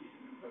edge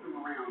pieces and putting them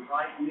around,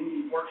 right? And then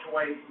He works your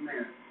way from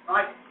there,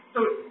 right?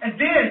 So, and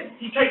then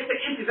He takes the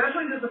empty. That's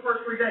what He does the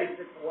first 3 days.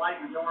 He takes the light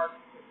and the dark,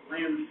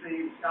 land, the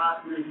sea, the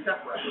sky, and then He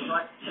separates,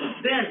 right?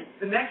 Then,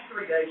 the next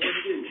 3 days, what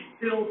He do? He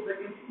fills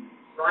the emptiness,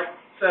 right?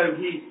 So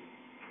He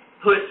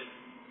puts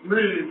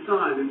moon and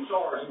sun and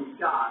stars in the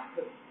sky,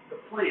 puts the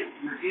plants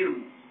and the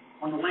animals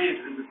on the land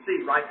and the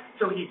sea, right?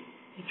 So He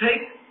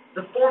takes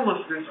the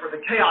formlessness or the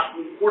chaos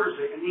and He orders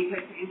it, and He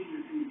takes the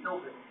emptiness and He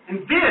fills it.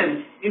 And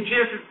then, in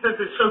Genesis, it says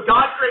this, so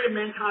God created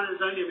mankind in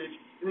His own image.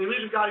 In the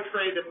image of God He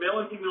created them, male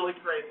and female He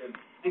created them.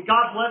 And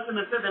God blessed them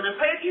and said to them, and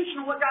pay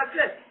attention to what God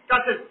said.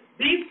 God said,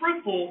 be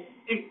fruitful.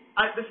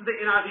 This is the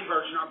NIV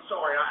version. I'm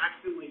sorry, I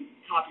accidentally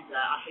copied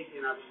that. I hate the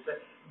NIV. It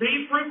said,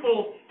 be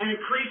fruitful and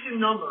increase in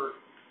number.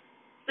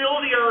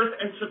 Fill the earth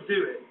and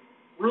subdue it.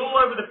 Rule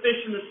over the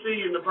fish in the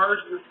sea and the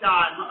birds in the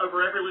sky and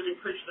over every living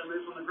creature that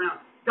moves on the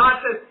ground.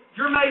 God says,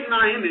 you're made in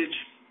my image.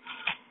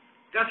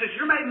 God says,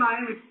 you're made in my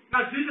image.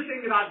 Now do the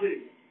thing that I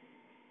do.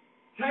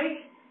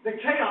 Take the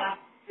chaos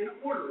and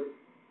order it.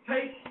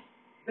 Take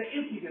the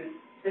emptiness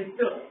and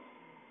fill it.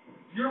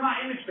 You're my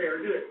image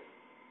bearer. Do it.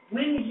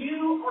 When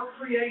you are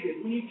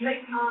created, when you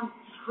take time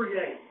to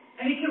create,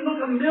 and it can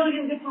look a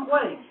million different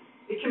ways.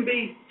 It can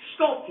be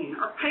sculpting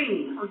or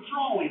painting or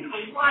drawing or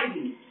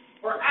writing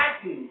or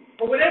acting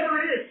or whatever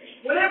it is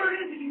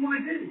that you want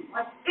to do.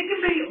 Like, it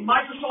can be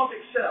Microsoft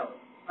Excel,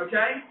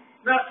 okay?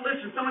 Now,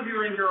 listen, some of you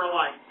are in here are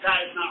like,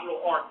 that is not real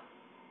art.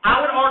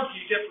 I would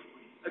argue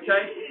differently,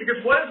 okay?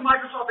 Because what does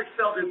Microsoft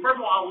Excel do? First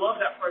of all, I love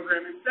that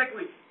program. And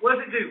secondly, what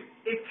does it do?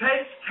 It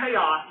takes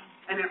chaos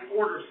and it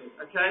orders it,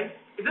 okay?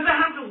 It doesn't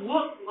have to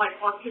look like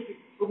artistic,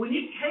 but when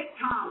you take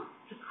time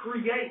to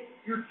create,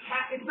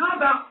 it's not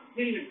about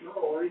getting a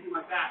girl or anything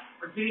like that,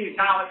 or getting a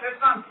guy. Like,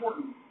 that's not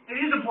important. It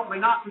is important,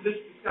 but not for this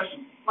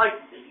discussion. Like,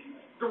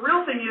 the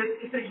real thing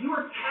is that you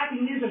are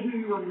tapping into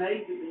who you were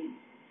made to be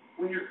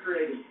when you're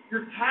created.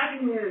 You're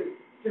tapping in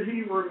to who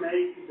you were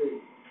made to be.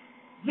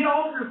 Get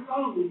off your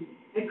phone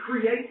and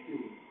create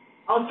things.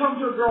 I was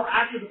talking to a girl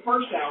after the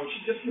first hour. She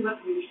just came up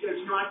to me and she goes,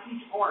 I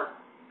teach art.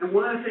 And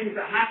one of the things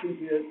that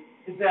happens is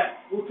is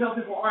that we'll tell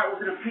people, all right,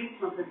 we're going to paint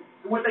something.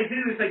 And what they do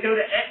is they go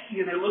to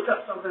Etsy and they look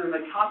up something and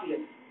they copy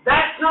it.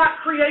 That's not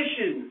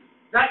creation.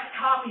 That's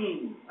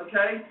copying,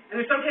 okay? And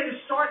it's okay to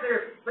start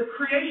there, but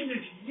creation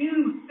is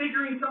you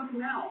figuring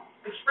something out,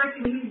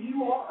 expressing who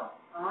you are,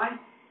 all right?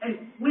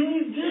 And when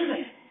you do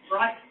that,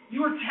 right,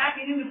 you are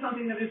tapping into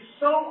something that is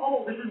so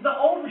old. This is the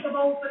oldest of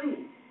old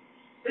things.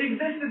 It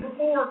existed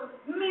before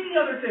many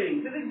other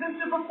things. It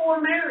existed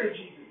before marriage,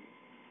 even.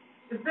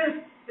 Is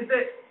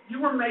that you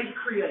were made to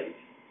create.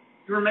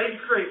 You were made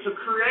to create. So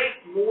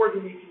create more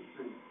than you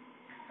consume.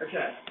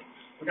 Okay,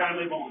 we've got to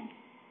move on.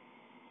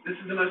 This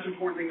is the most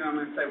important thing that I'm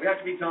going to say. We have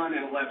to be done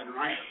at 11,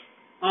 right?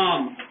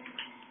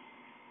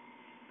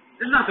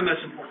 This is not the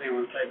most important thing I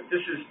want to say, but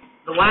this is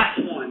the last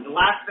one. The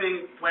last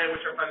thing, way in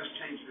which our focus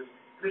changes.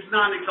 This is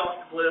not an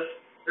exhaustive list.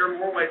 There are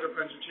more ways our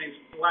focus changes.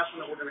 The last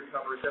one that we're going to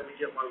cover is that we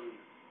get loneliness.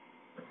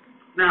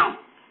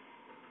 Now,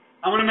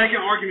 I'm going to make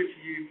an argument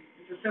to you.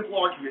 It's a simple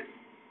argument.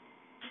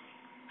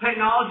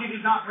 Technology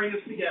does not bring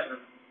us together.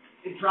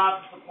 It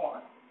drives us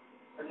apart.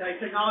 Okay?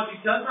 Technology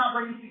does not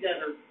bring us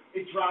together.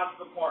 It drives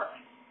us apart.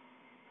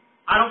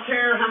 I don't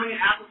care how many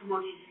Apple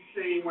commercials you've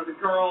seen where the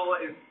girl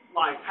is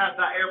has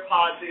the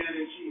AirPods in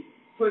and she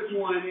puts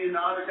one in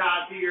the other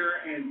guy's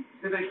ear and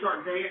then they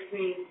start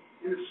dancing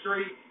in the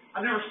street.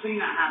 I've never seen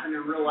that happen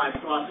in real life,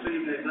 so I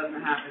assume that it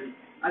doesn't happen.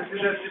 I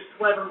think that's just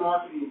clever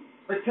marketing.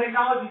 But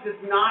technology does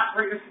not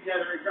bring us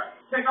together.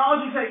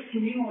 Technology takes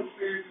communal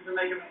experiences and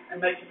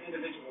makes them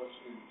individual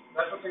experiences.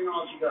 That's what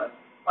technology does.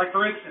 Like,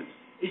 for instance,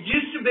 it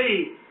used to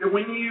be that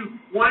when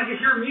you wanted to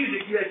hear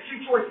music, you had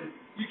two choices.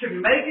 You could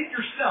make it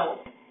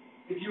yourself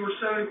if you were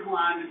so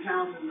inclined and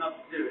talented enough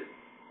to do it.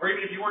 Or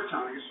even if you weren't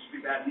talented, it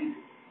would be bad music.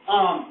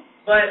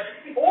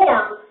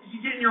 Or you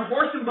get in your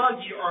horse and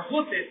buggy or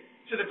hoof it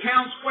to the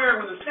town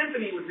square when the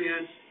symphony was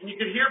in, and you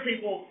could hear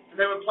people, and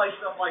they would play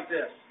stuff like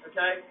this,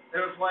 okay? They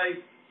would play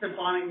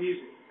symphonic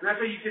music. And that's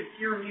how you could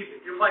hear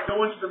music. It was like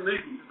going to the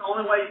movies. It's the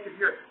only way you could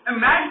hear it.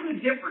 Imagine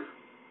the difference.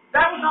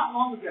 That was not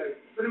long ago.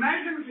 But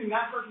imagine the difference between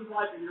that person's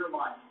life and your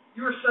life.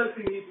 You are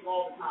soaking music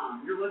all the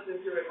time. You're listening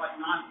to it like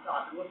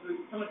nonstop. You're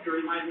listening, some of you are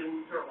might be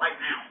listening to it right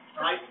now,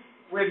 right?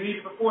 We had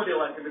music before the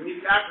election, the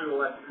music after the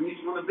election, the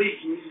music on the beach,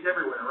 and music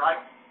everywhere, right?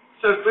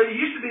 So, but it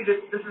used to be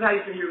that this is how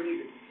you could hear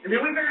music. And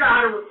then we figured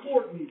out how to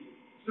record music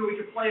so we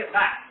could play it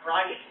back,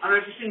 right? I don't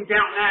know if you've seen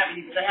Downton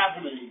Abbey, but they have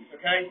one of these,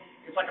 okay?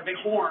 It's like a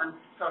big horn,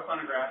 it's called a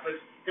phonograph, but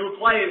it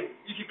would play, and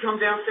you could come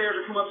downstairs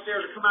or come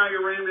upstairs or come out of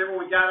your room, and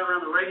everyone would gather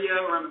around the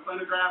radio, around the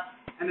phonograph,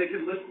 and they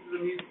could listen to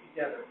the music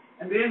together.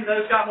 And then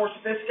those got more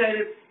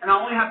sophisticated, and I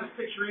only have this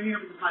picture in here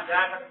because my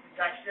dad had this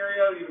exact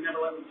stereo, he would never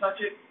let me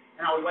touch it,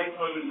 and I would wait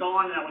until it was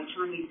on, and I would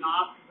turn these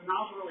knobs, because the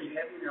knobs were really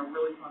heavy, and they were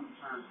really fun to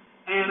turn.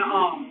 And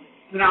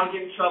then I would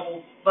get in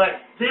trouble.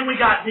 But then we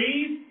got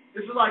these.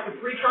 This is like the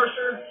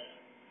precursor.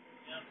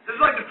 This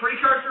is like the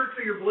precursor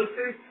to your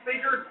Bluetooth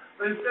speaker,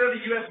 but instead of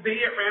the USB,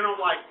 it ran on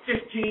like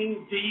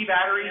 15D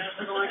batteries or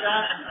something like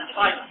that.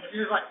 Like it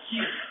was like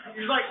cute.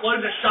 It was like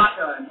loading a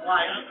shotgun,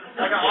 like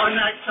an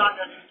automatic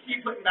shotgun. Just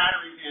keep putting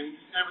batteries in,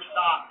 just never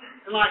stop.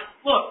 And like,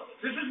 look,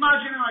 this is my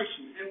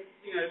generation, and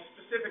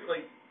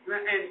specifically,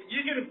 and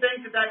you can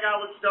think that guy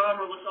looks dumb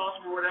or looks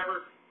awesome or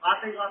whatever. I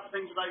think lots of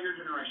things about your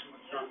generation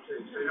look dumb too.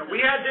 So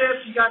we had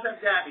this, you got that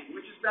Gabby,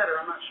 which is better,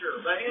 I'm not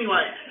sure. But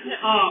anyway,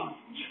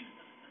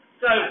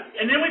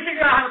 and then we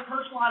figured out how to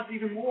personalize it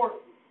even more.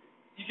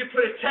 You could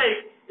put a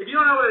tape. If you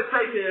don't know what a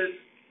tape is,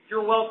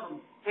 you're welcome.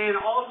 And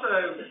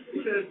also,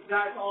 because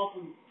that's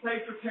awesome,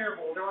 tapes are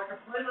terrible. They're like a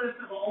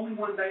playlist of only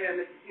one band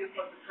that you can't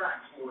put the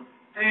tracks for.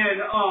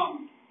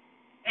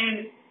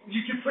 And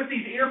you could put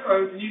these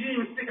earphones, and you didn't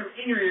even stick them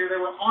in your ear. They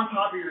were on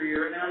top of your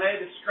ear, and they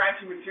had this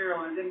scratchy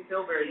material, and it didn't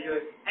feel very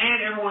good.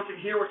 And everyone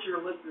could hear what you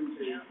were listening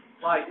to,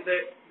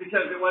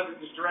 because it wasn't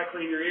just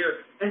directly in your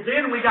ear. And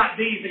then we got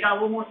these. They got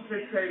a little more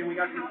sophisticated. We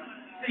got these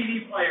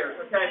CD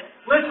players, okay?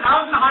 Listen,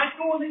 I was in high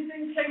school when these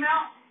things came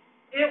out.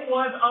 It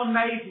was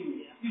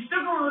amazing. You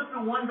still going to listen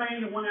to one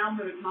band and one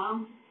album at a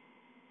time,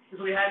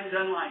 because we hadn't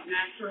done,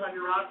 Napster hadn't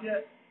arrived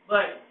yet.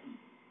 But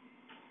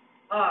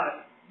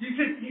you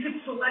could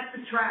select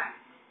the tracks.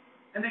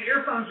 And the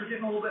earphones were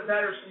getting a little bit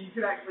better, so you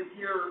could actually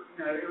hear,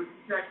 you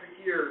could actually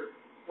hear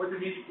what the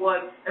music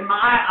was. And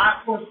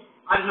of course,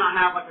 I did not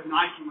have a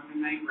nice one with a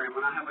name brand.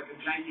 When I had a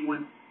janky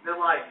one,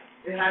 that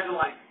it had to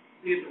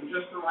be at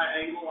just the right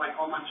angle,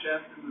 on my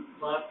chest and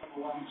the bus on a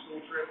long school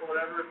trip or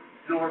whatever,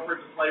 in order for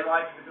it to play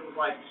right. Because if it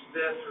was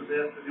this or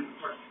this, and it would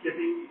start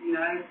skipping,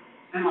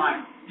 And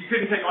you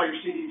couldn't take all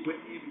your CDs with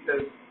you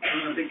because it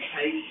was a big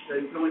case, so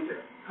you could only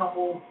take a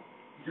couple.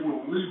 You didn't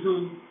want to lose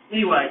them.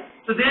 Anyway,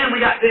 so then we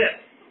got this.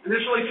 And this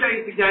really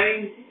changed the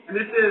game. And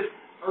this is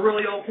a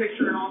really old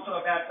picture and also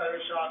a bad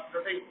Photoshop.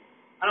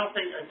 I don't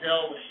think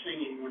Adele was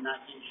singing when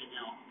that thing came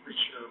out, I'm pretty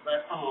sure.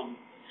 But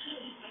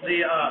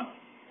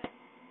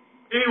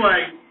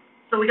anyway,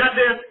 so we got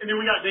this, and then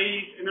we got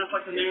these, and that's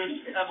the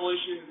newest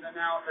evolution. And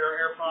now there are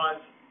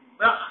AirPods.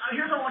 But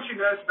here's what I want you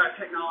to notice about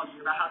technology,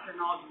 about how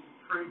technology has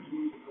improved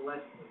music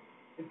allegedly.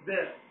 It's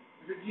this.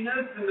 Do you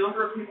notice the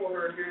number of people who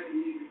are hearing the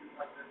music is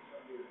like this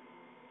right here?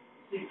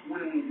 keeps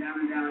winnowing down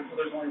and down until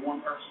there's only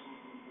one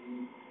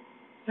person.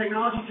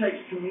 Technology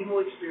takes communal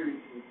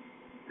experiences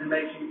and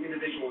makes them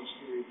individual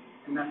experiences,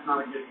 and that's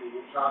not a good thing.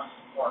 It drives us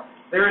apart.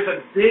 There is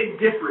a big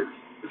difference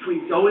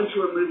between going to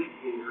a movie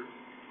theater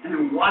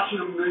and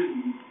watching a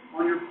movie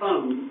on your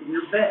phone in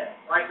your bed,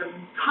 right? The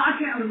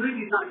content of the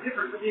movie is not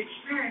different, but the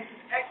experience is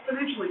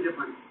exponentially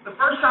different. The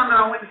first time that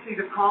I went to see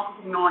The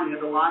Chronicles of Narnia,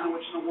 The Lion, the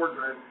Witch, and the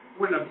Wardrobe,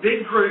 we were in a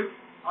big group.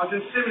 I was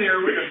in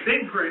seminary with a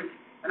big group,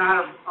 and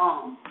I had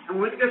and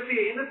we went to go see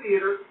it in the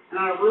theater,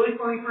 and I had a really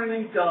funny friend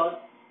named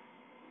Doug,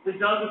 and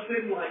Doug was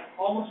sitting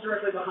almost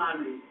directly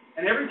behind me.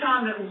 And every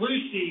time that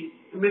Lucy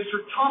and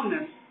Mr.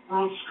 Tumnus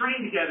were on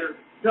screen together,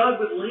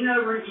 Doug would lean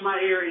over into my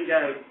ear and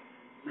go,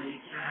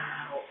 "Make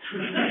out."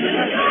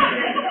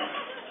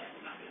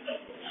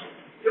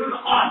 It was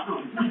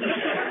awesome.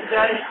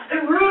 Okay?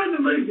 It ruined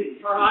the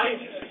movie, all right?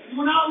 You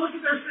will not look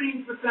at their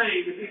scenes the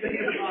same if you think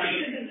it's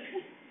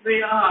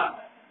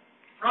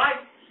right?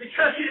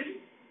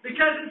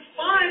 Because it's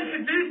fun to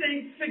do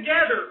things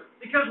together.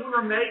 Because we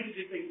were made to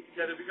do things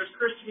together. Because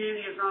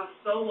Christianity is not a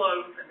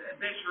solo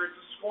adventure; it's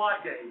a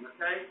squad game.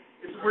 Okay?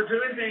 We're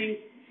doing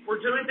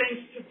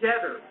things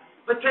together.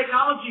 But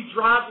technology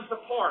drives us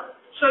apart.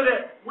 So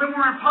that when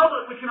we're in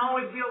public, we can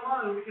always be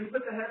alone. We can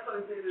put the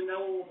headphones in and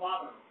no one will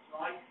bother us,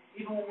 right?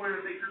 Even when we're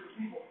in a big group of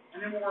people.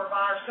 And then when we're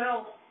by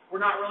ourselves,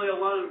 we're not really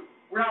alone.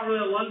 We're not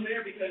really alone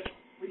there because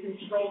we can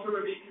scroll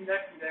through and be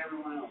connected to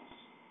everyone else.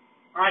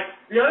 All right?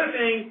 The other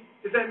thing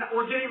is that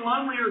we're getting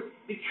lonelier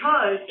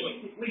because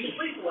we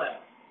sleep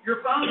less. Your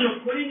phones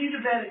are putting you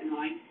to bed at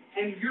night,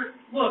 and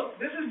look,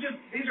 these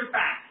are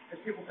facts. As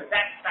people say,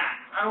 that's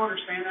facts. I don't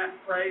understand that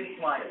phrase,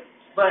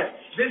 but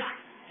this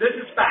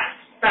is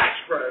facts.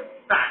 Facts, bro.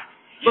 Facts.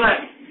 But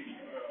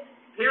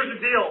here's the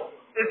deal.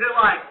 Is it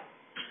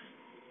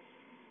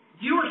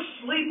you are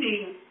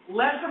sleeping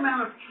less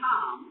amount of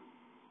time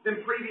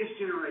than previous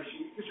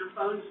generations because your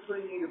phone is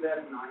putting you to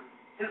bed at night.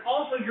 And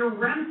also your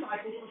REM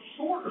cycles are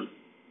shorter.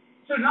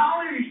 So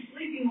not only are you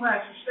sleeping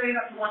less, you're staying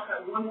up to watch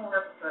that one more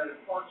episode of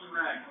Parks and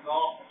Rec or The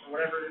Office or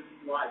whatever it is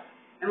you like.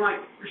 And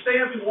you're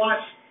staying up to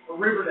watch a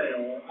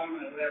Riverdale or I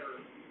don't know, whatever.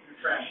 You're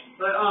trashy.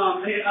 But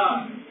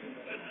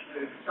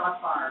shots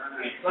fired, I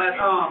know.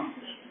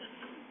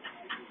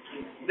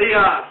 But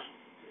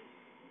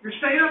you're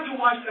staying up to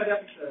watch that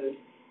episode,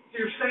 so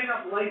you're staying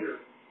up later.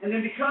 And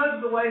then because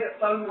of the way that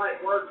phone light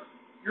works,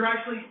 you're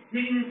actually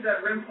getting into that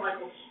REM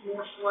cycle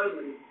more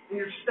slowly, and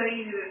you're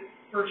staying in it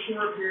for a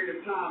shorter period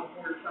of time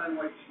before your phone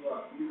wakes you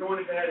up. You're going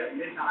to bed at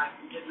midnight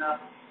and getting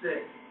up at 6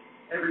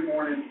 every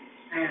morning,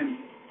 and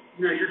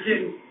you're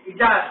getting.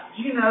 Guys,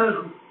 do you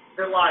know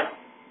that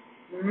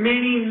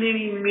many,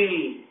 many,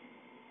 many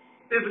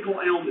physical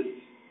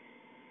ailments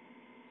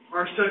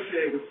are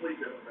associated with sleep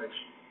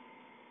deprivation?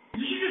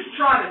 You should just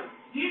try it.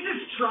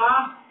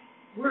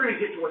 We're going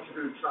to get to what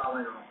you're going to try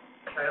later on.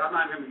 Okay, I'm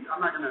not going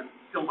to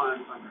steal my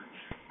own thunder.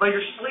 But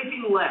you're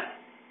sleeping less.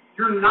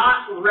 You're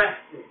not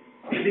rested.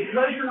 And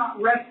because you're not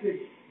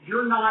rested,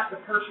 you're not the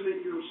person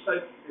that you're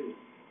supposed to be.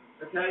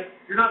 Okay?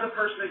 You're not the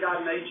person that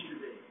God made you to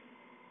be.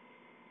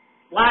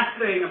 Last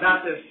thing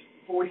about this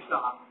before we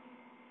stop.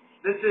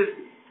 This is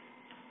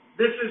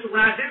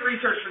when I did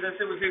research for this,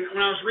 it was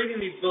when I was reading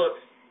these books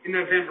in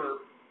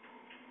November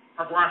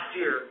of last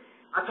year.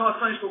 I taught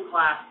Sunday school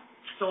class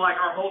to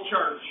our whole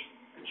church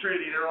in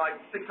Trinity. There were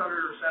 600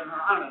 or 700.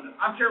 I don't know.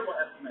 I'm terrible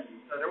at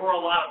estimating. So there were a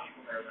lot of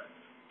people there though.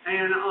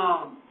 And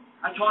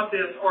I taught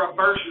this, or a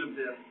version of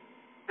this.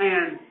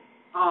 And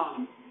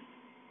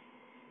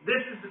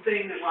this is the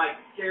thing that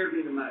scared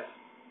me the most.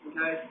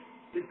 Okay,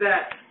 is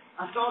that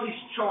I saw these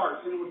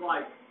charts and it was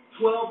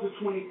 12 to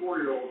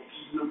 24-year-olds, which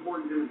is an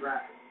important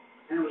demographic.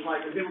 And it was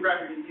the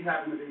demographic that you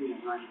happen to be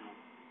in right now.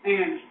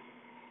 And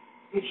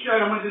it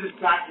showed, I'm going to do this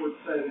backwards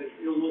so that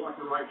it'll look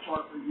like the right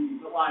chart for you,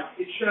 but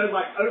it showed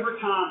over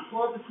time,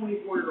 12 to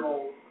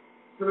 24-year-olds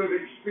who have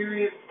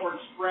experienced or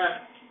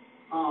expressed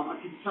a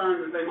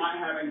concern that they might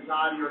have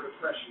anxiety or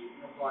depression.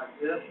 It was like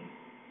this,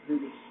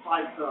 and it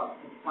spikes up,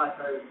 and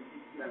plateaus,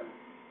 and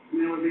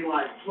then it would be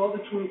 12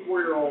 to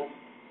 24-year-olds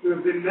who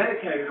have been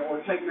medicated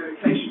or take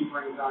medication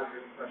for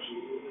anxiety or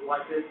depression. It would be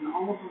like this, and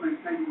almost on the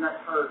same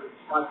exact curve, it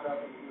spikes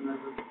up, and then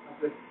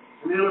like this.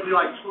 And then it would be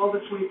 12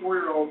 to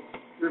 24-year-olds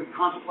who have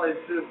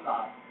contemplated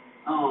suicide,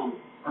 or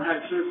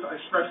had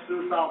expressed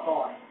suicidal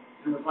thoughts,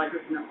 and was like this,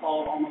 and it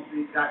followed almost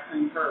the exact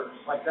same curve,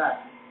 just like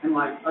that. And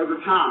over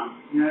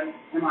time, and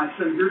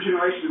so your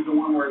generation is the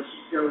one where it's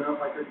just going up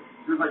like this.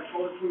 There's 12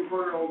 to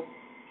 24-year-olds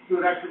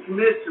who had actually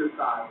committed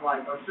suicide,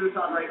 our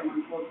suicide rate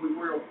among 12 to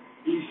 24-year-olds.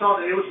 And you saw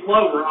that it was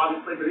lower,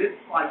 obviously, but it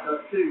spiked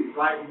up too,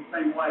 right, in the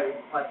same way,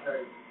 it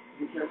plateaued,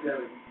 and it kept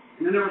going.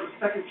 And then there was a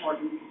second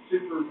chart that you could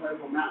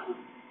superimpose on that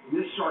one. And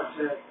this chart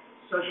said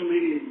social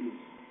media use.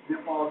 And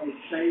it follows the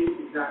same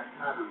exact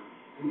pattern.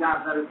 And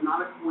guys, that is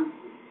not a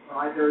coincidence. All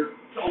right? There's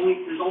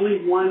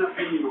only one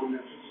opinion on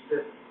this, which is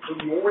this.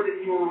 The more that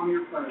you are on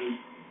your phone,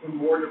 the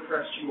more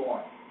depressed you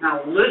are. Now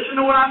listen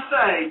to what I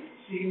say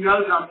so you know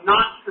that I'm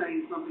not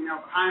saying something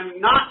else. I'm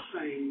not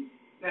saying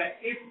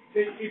that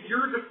if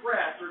you're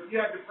depressed or if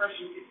you have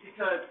depression, it's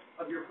because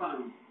of your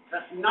phone.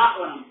 That's not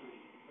what I'm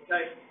saying.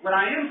 Okay? What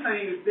I am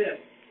saying is this,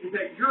 is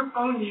that your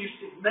phone use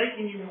is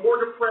making you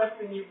more depressed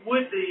than you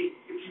would be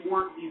if you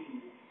weren't using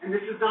it. And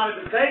this is not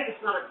a debate,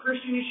 it's not a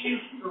Christian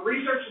issue. The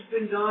research has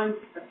been done,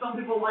 and some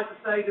people like to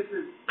say this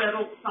is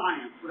settled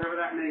science, whatever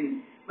that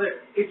means. But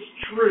it's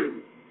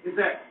true, is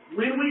that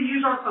when we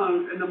use our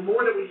phones, and the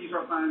more that we use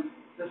our phones,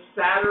 the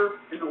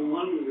sadder and the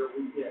lonelier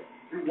we get.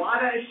 And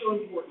why that is so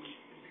important is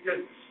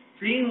because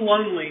being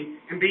lonely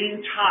and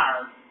being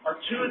tired are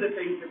two of the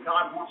things that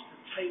God wants to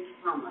take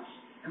from us.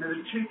 And they're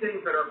the two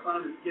things that our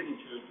phone is giving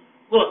to us.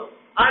 Look,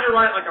 I had to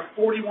write like a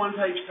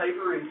 41-page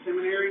paper in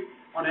seminary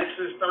on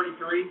Exodus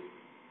 33.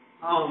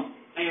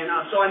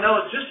 So I know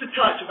just a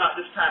touch about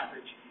this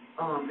passage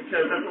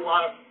because that's a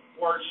lot of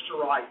words to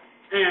write.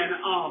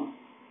 And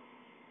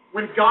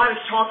when God is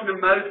talking to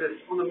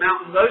Moses on the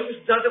mountain,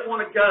 Moses doesn't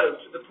want to go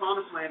to the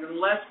promised land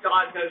unless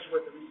God goes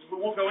with him. He says, we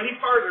won't go any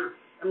further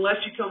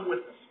unless you come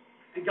with us.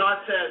 And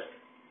God says,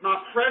 my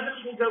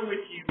presence will go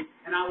with you,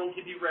 and I will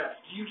give you rest.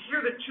 Do you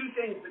hear the two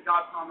things that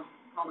God promised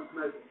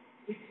Moses?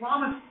 He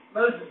promised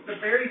Moses the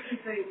very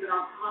two things that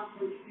I'm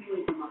constantly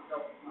feeling for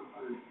myself with my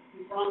phone.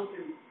 He promised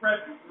him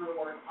presence. In other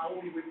words, I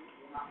will be with you.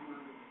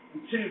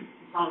 And two,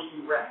 he promised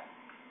him rest.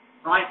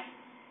 Right?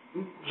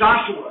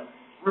 Joshua,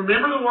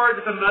 remember the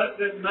word that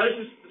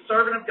Moses, the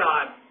servant of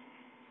God,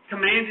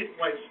 commanded,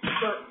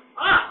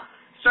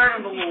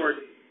 servant of the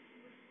Lord,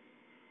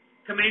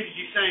 commanded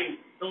you, saying,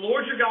 the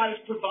Lord your God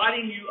is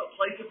providing you a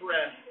place of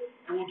rest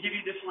and will give you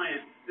this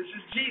land. This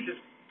is Jesus.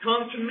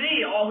 Come to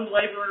me, all who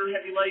labor and are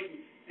heavy laden,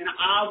 and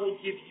I will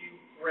give you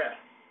rest.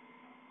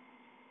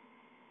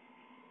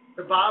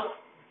 The Bible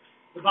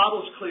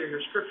is clear here.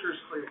 Scripture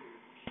is clear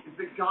here. Is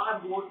that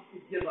God wants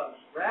to give us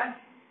rest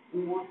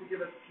and He wants to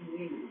give us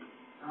communion.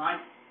 All right?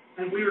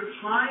 And we are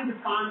trying to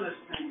find those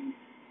things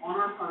on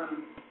our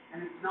phone,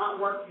 and it's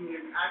not working.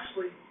 It's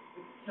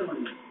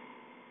killing us.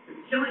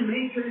 It's killing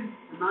me too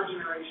in my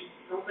generation.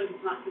 Don't think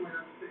it's not killing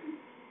us too.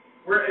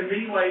 In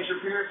many ways, your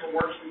parents are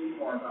worse than you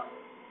are about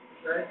it.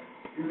 Okay?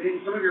 And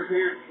some of your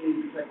parents need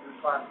to take this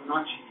class,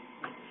 not you.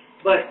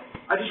 But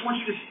I just want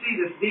you to see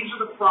this. These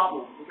are the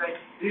problems. Okay?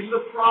 These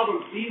are the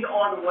problems. These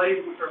are the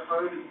ways in which our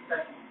phone is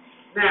affecting us.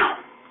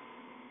 Now,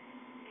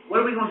 what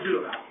are we going to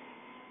do about it?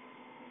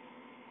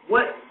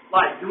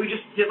 Do we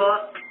just give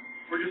up?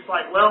 We're just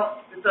like,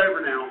 well, it's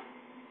over now.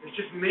 It's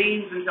just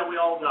memes until we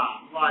all die.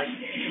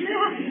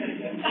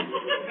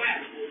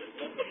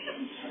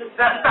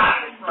 That's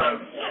facts, bro.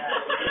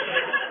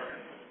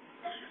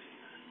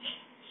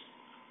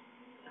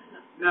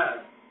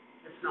 No,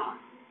 it's not.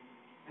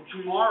 And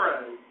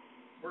tomorrow,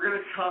 we're going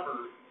to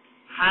cover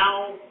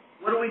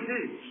what do we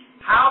do?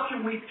 How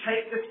can we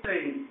take this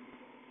thing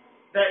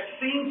that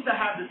seems to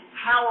have this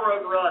power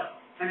over us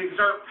and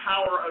exert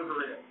power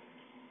over it?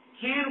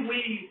 Can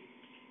we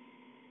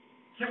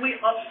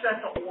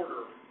upset the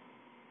order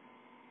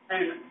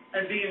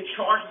and be in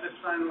charge of this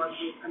phone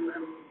and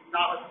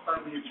not let the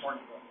phone be in charge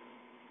of us?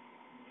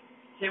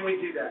 Can we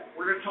do that?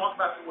 We're going to talk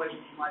about some ways we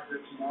might do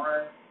it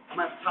tomorrow. I'm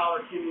going to have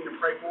Tyler Kenny to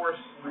pray for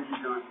us, and we'll be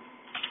done.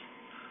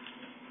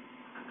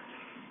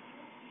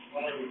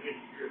 Father, we thank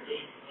you for your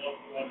ability to love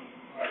us in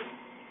Christ.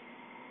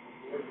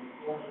 Lord,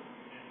 reform us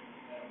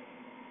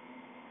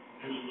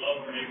and do we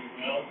love our neighbor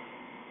well,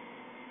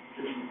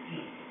 give us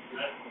peace,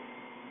 rest,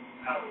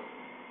 power.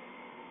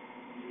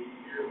 We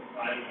hear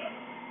right about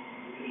us.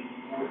 It is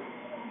important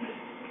for our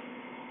mission.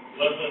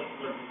 Bless us,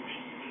 Lord, to speak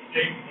to the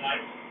same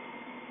tonight.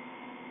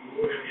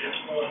 Lord, if you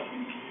have fun,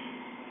 you do.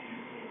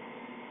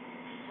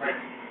 Right.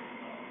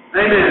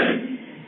 Amen.